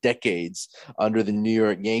for decades under the New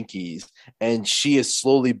York Yankees, and she is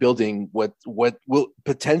slowly building what will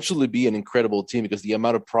potentially be an incredible team, because the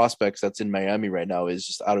amount of prospects that's in Miami right now is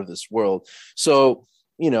just out of this world. So,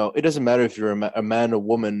 it doesn't matter if you're a man, a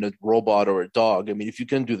woman, a robot, or a dog. I mean, if you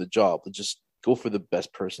can do the job, just go for the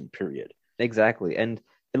best person, period. Exactly. And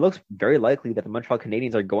it looks very likely that the Montreal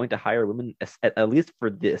Canadiens are going to hire women, at least for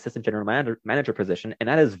the assistant general manager position. And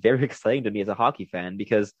that is very exciting to me as a hockey fan,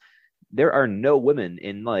 because there are no women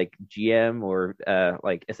in GM or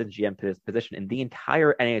assistant GM position in the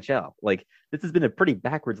entire NHL. This has been a pretty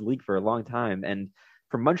backwards league for a long time. And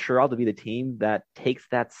for Montreal to be the team that takes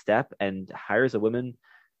that step and hires a woman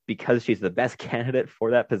because she's the best candidate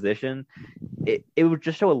for that position, it would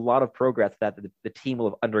just show a lot of progress that the team will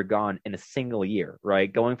have undergone in a single year,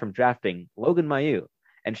 right? Going from drafting Logan Mailloux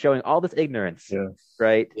and showing all this ignorance,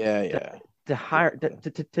 right? To hire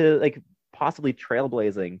to like possibly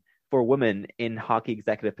trailblazing for women in hockey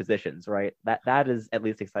executive positions, right? That is at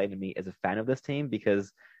least exciting to me as a fan of this team,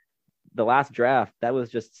 because the last draft, that was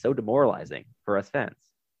just so demoralizing for us fans.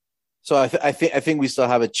 So I think we still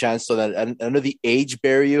have a chance. So that I know the age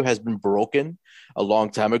barrier has been broken a long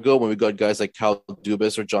time ago when we got guys like Kyle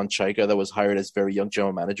Dubas or John Chaika that was hired as very young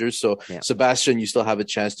general managers. So Sebastian, you still have a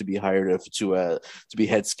chance to be hired to be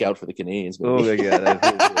head scout for the Canadiens. Oh yeah,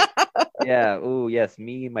 yeah. Oh yes,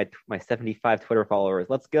 me, my 75 Twitter followers.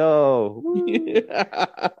 Let's go.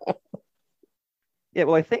 Yeah,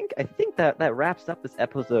 well, I think that wraps up this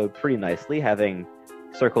episode pretty nicely, having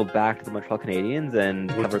circled back to the Montreal Canadiens and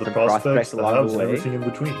covered some prospects along the way. Everything in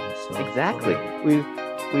between. So. Exactly.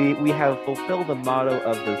 We have fulfilled the motto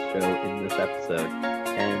of this show in this episode.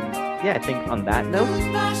 And yeah, I think on that note,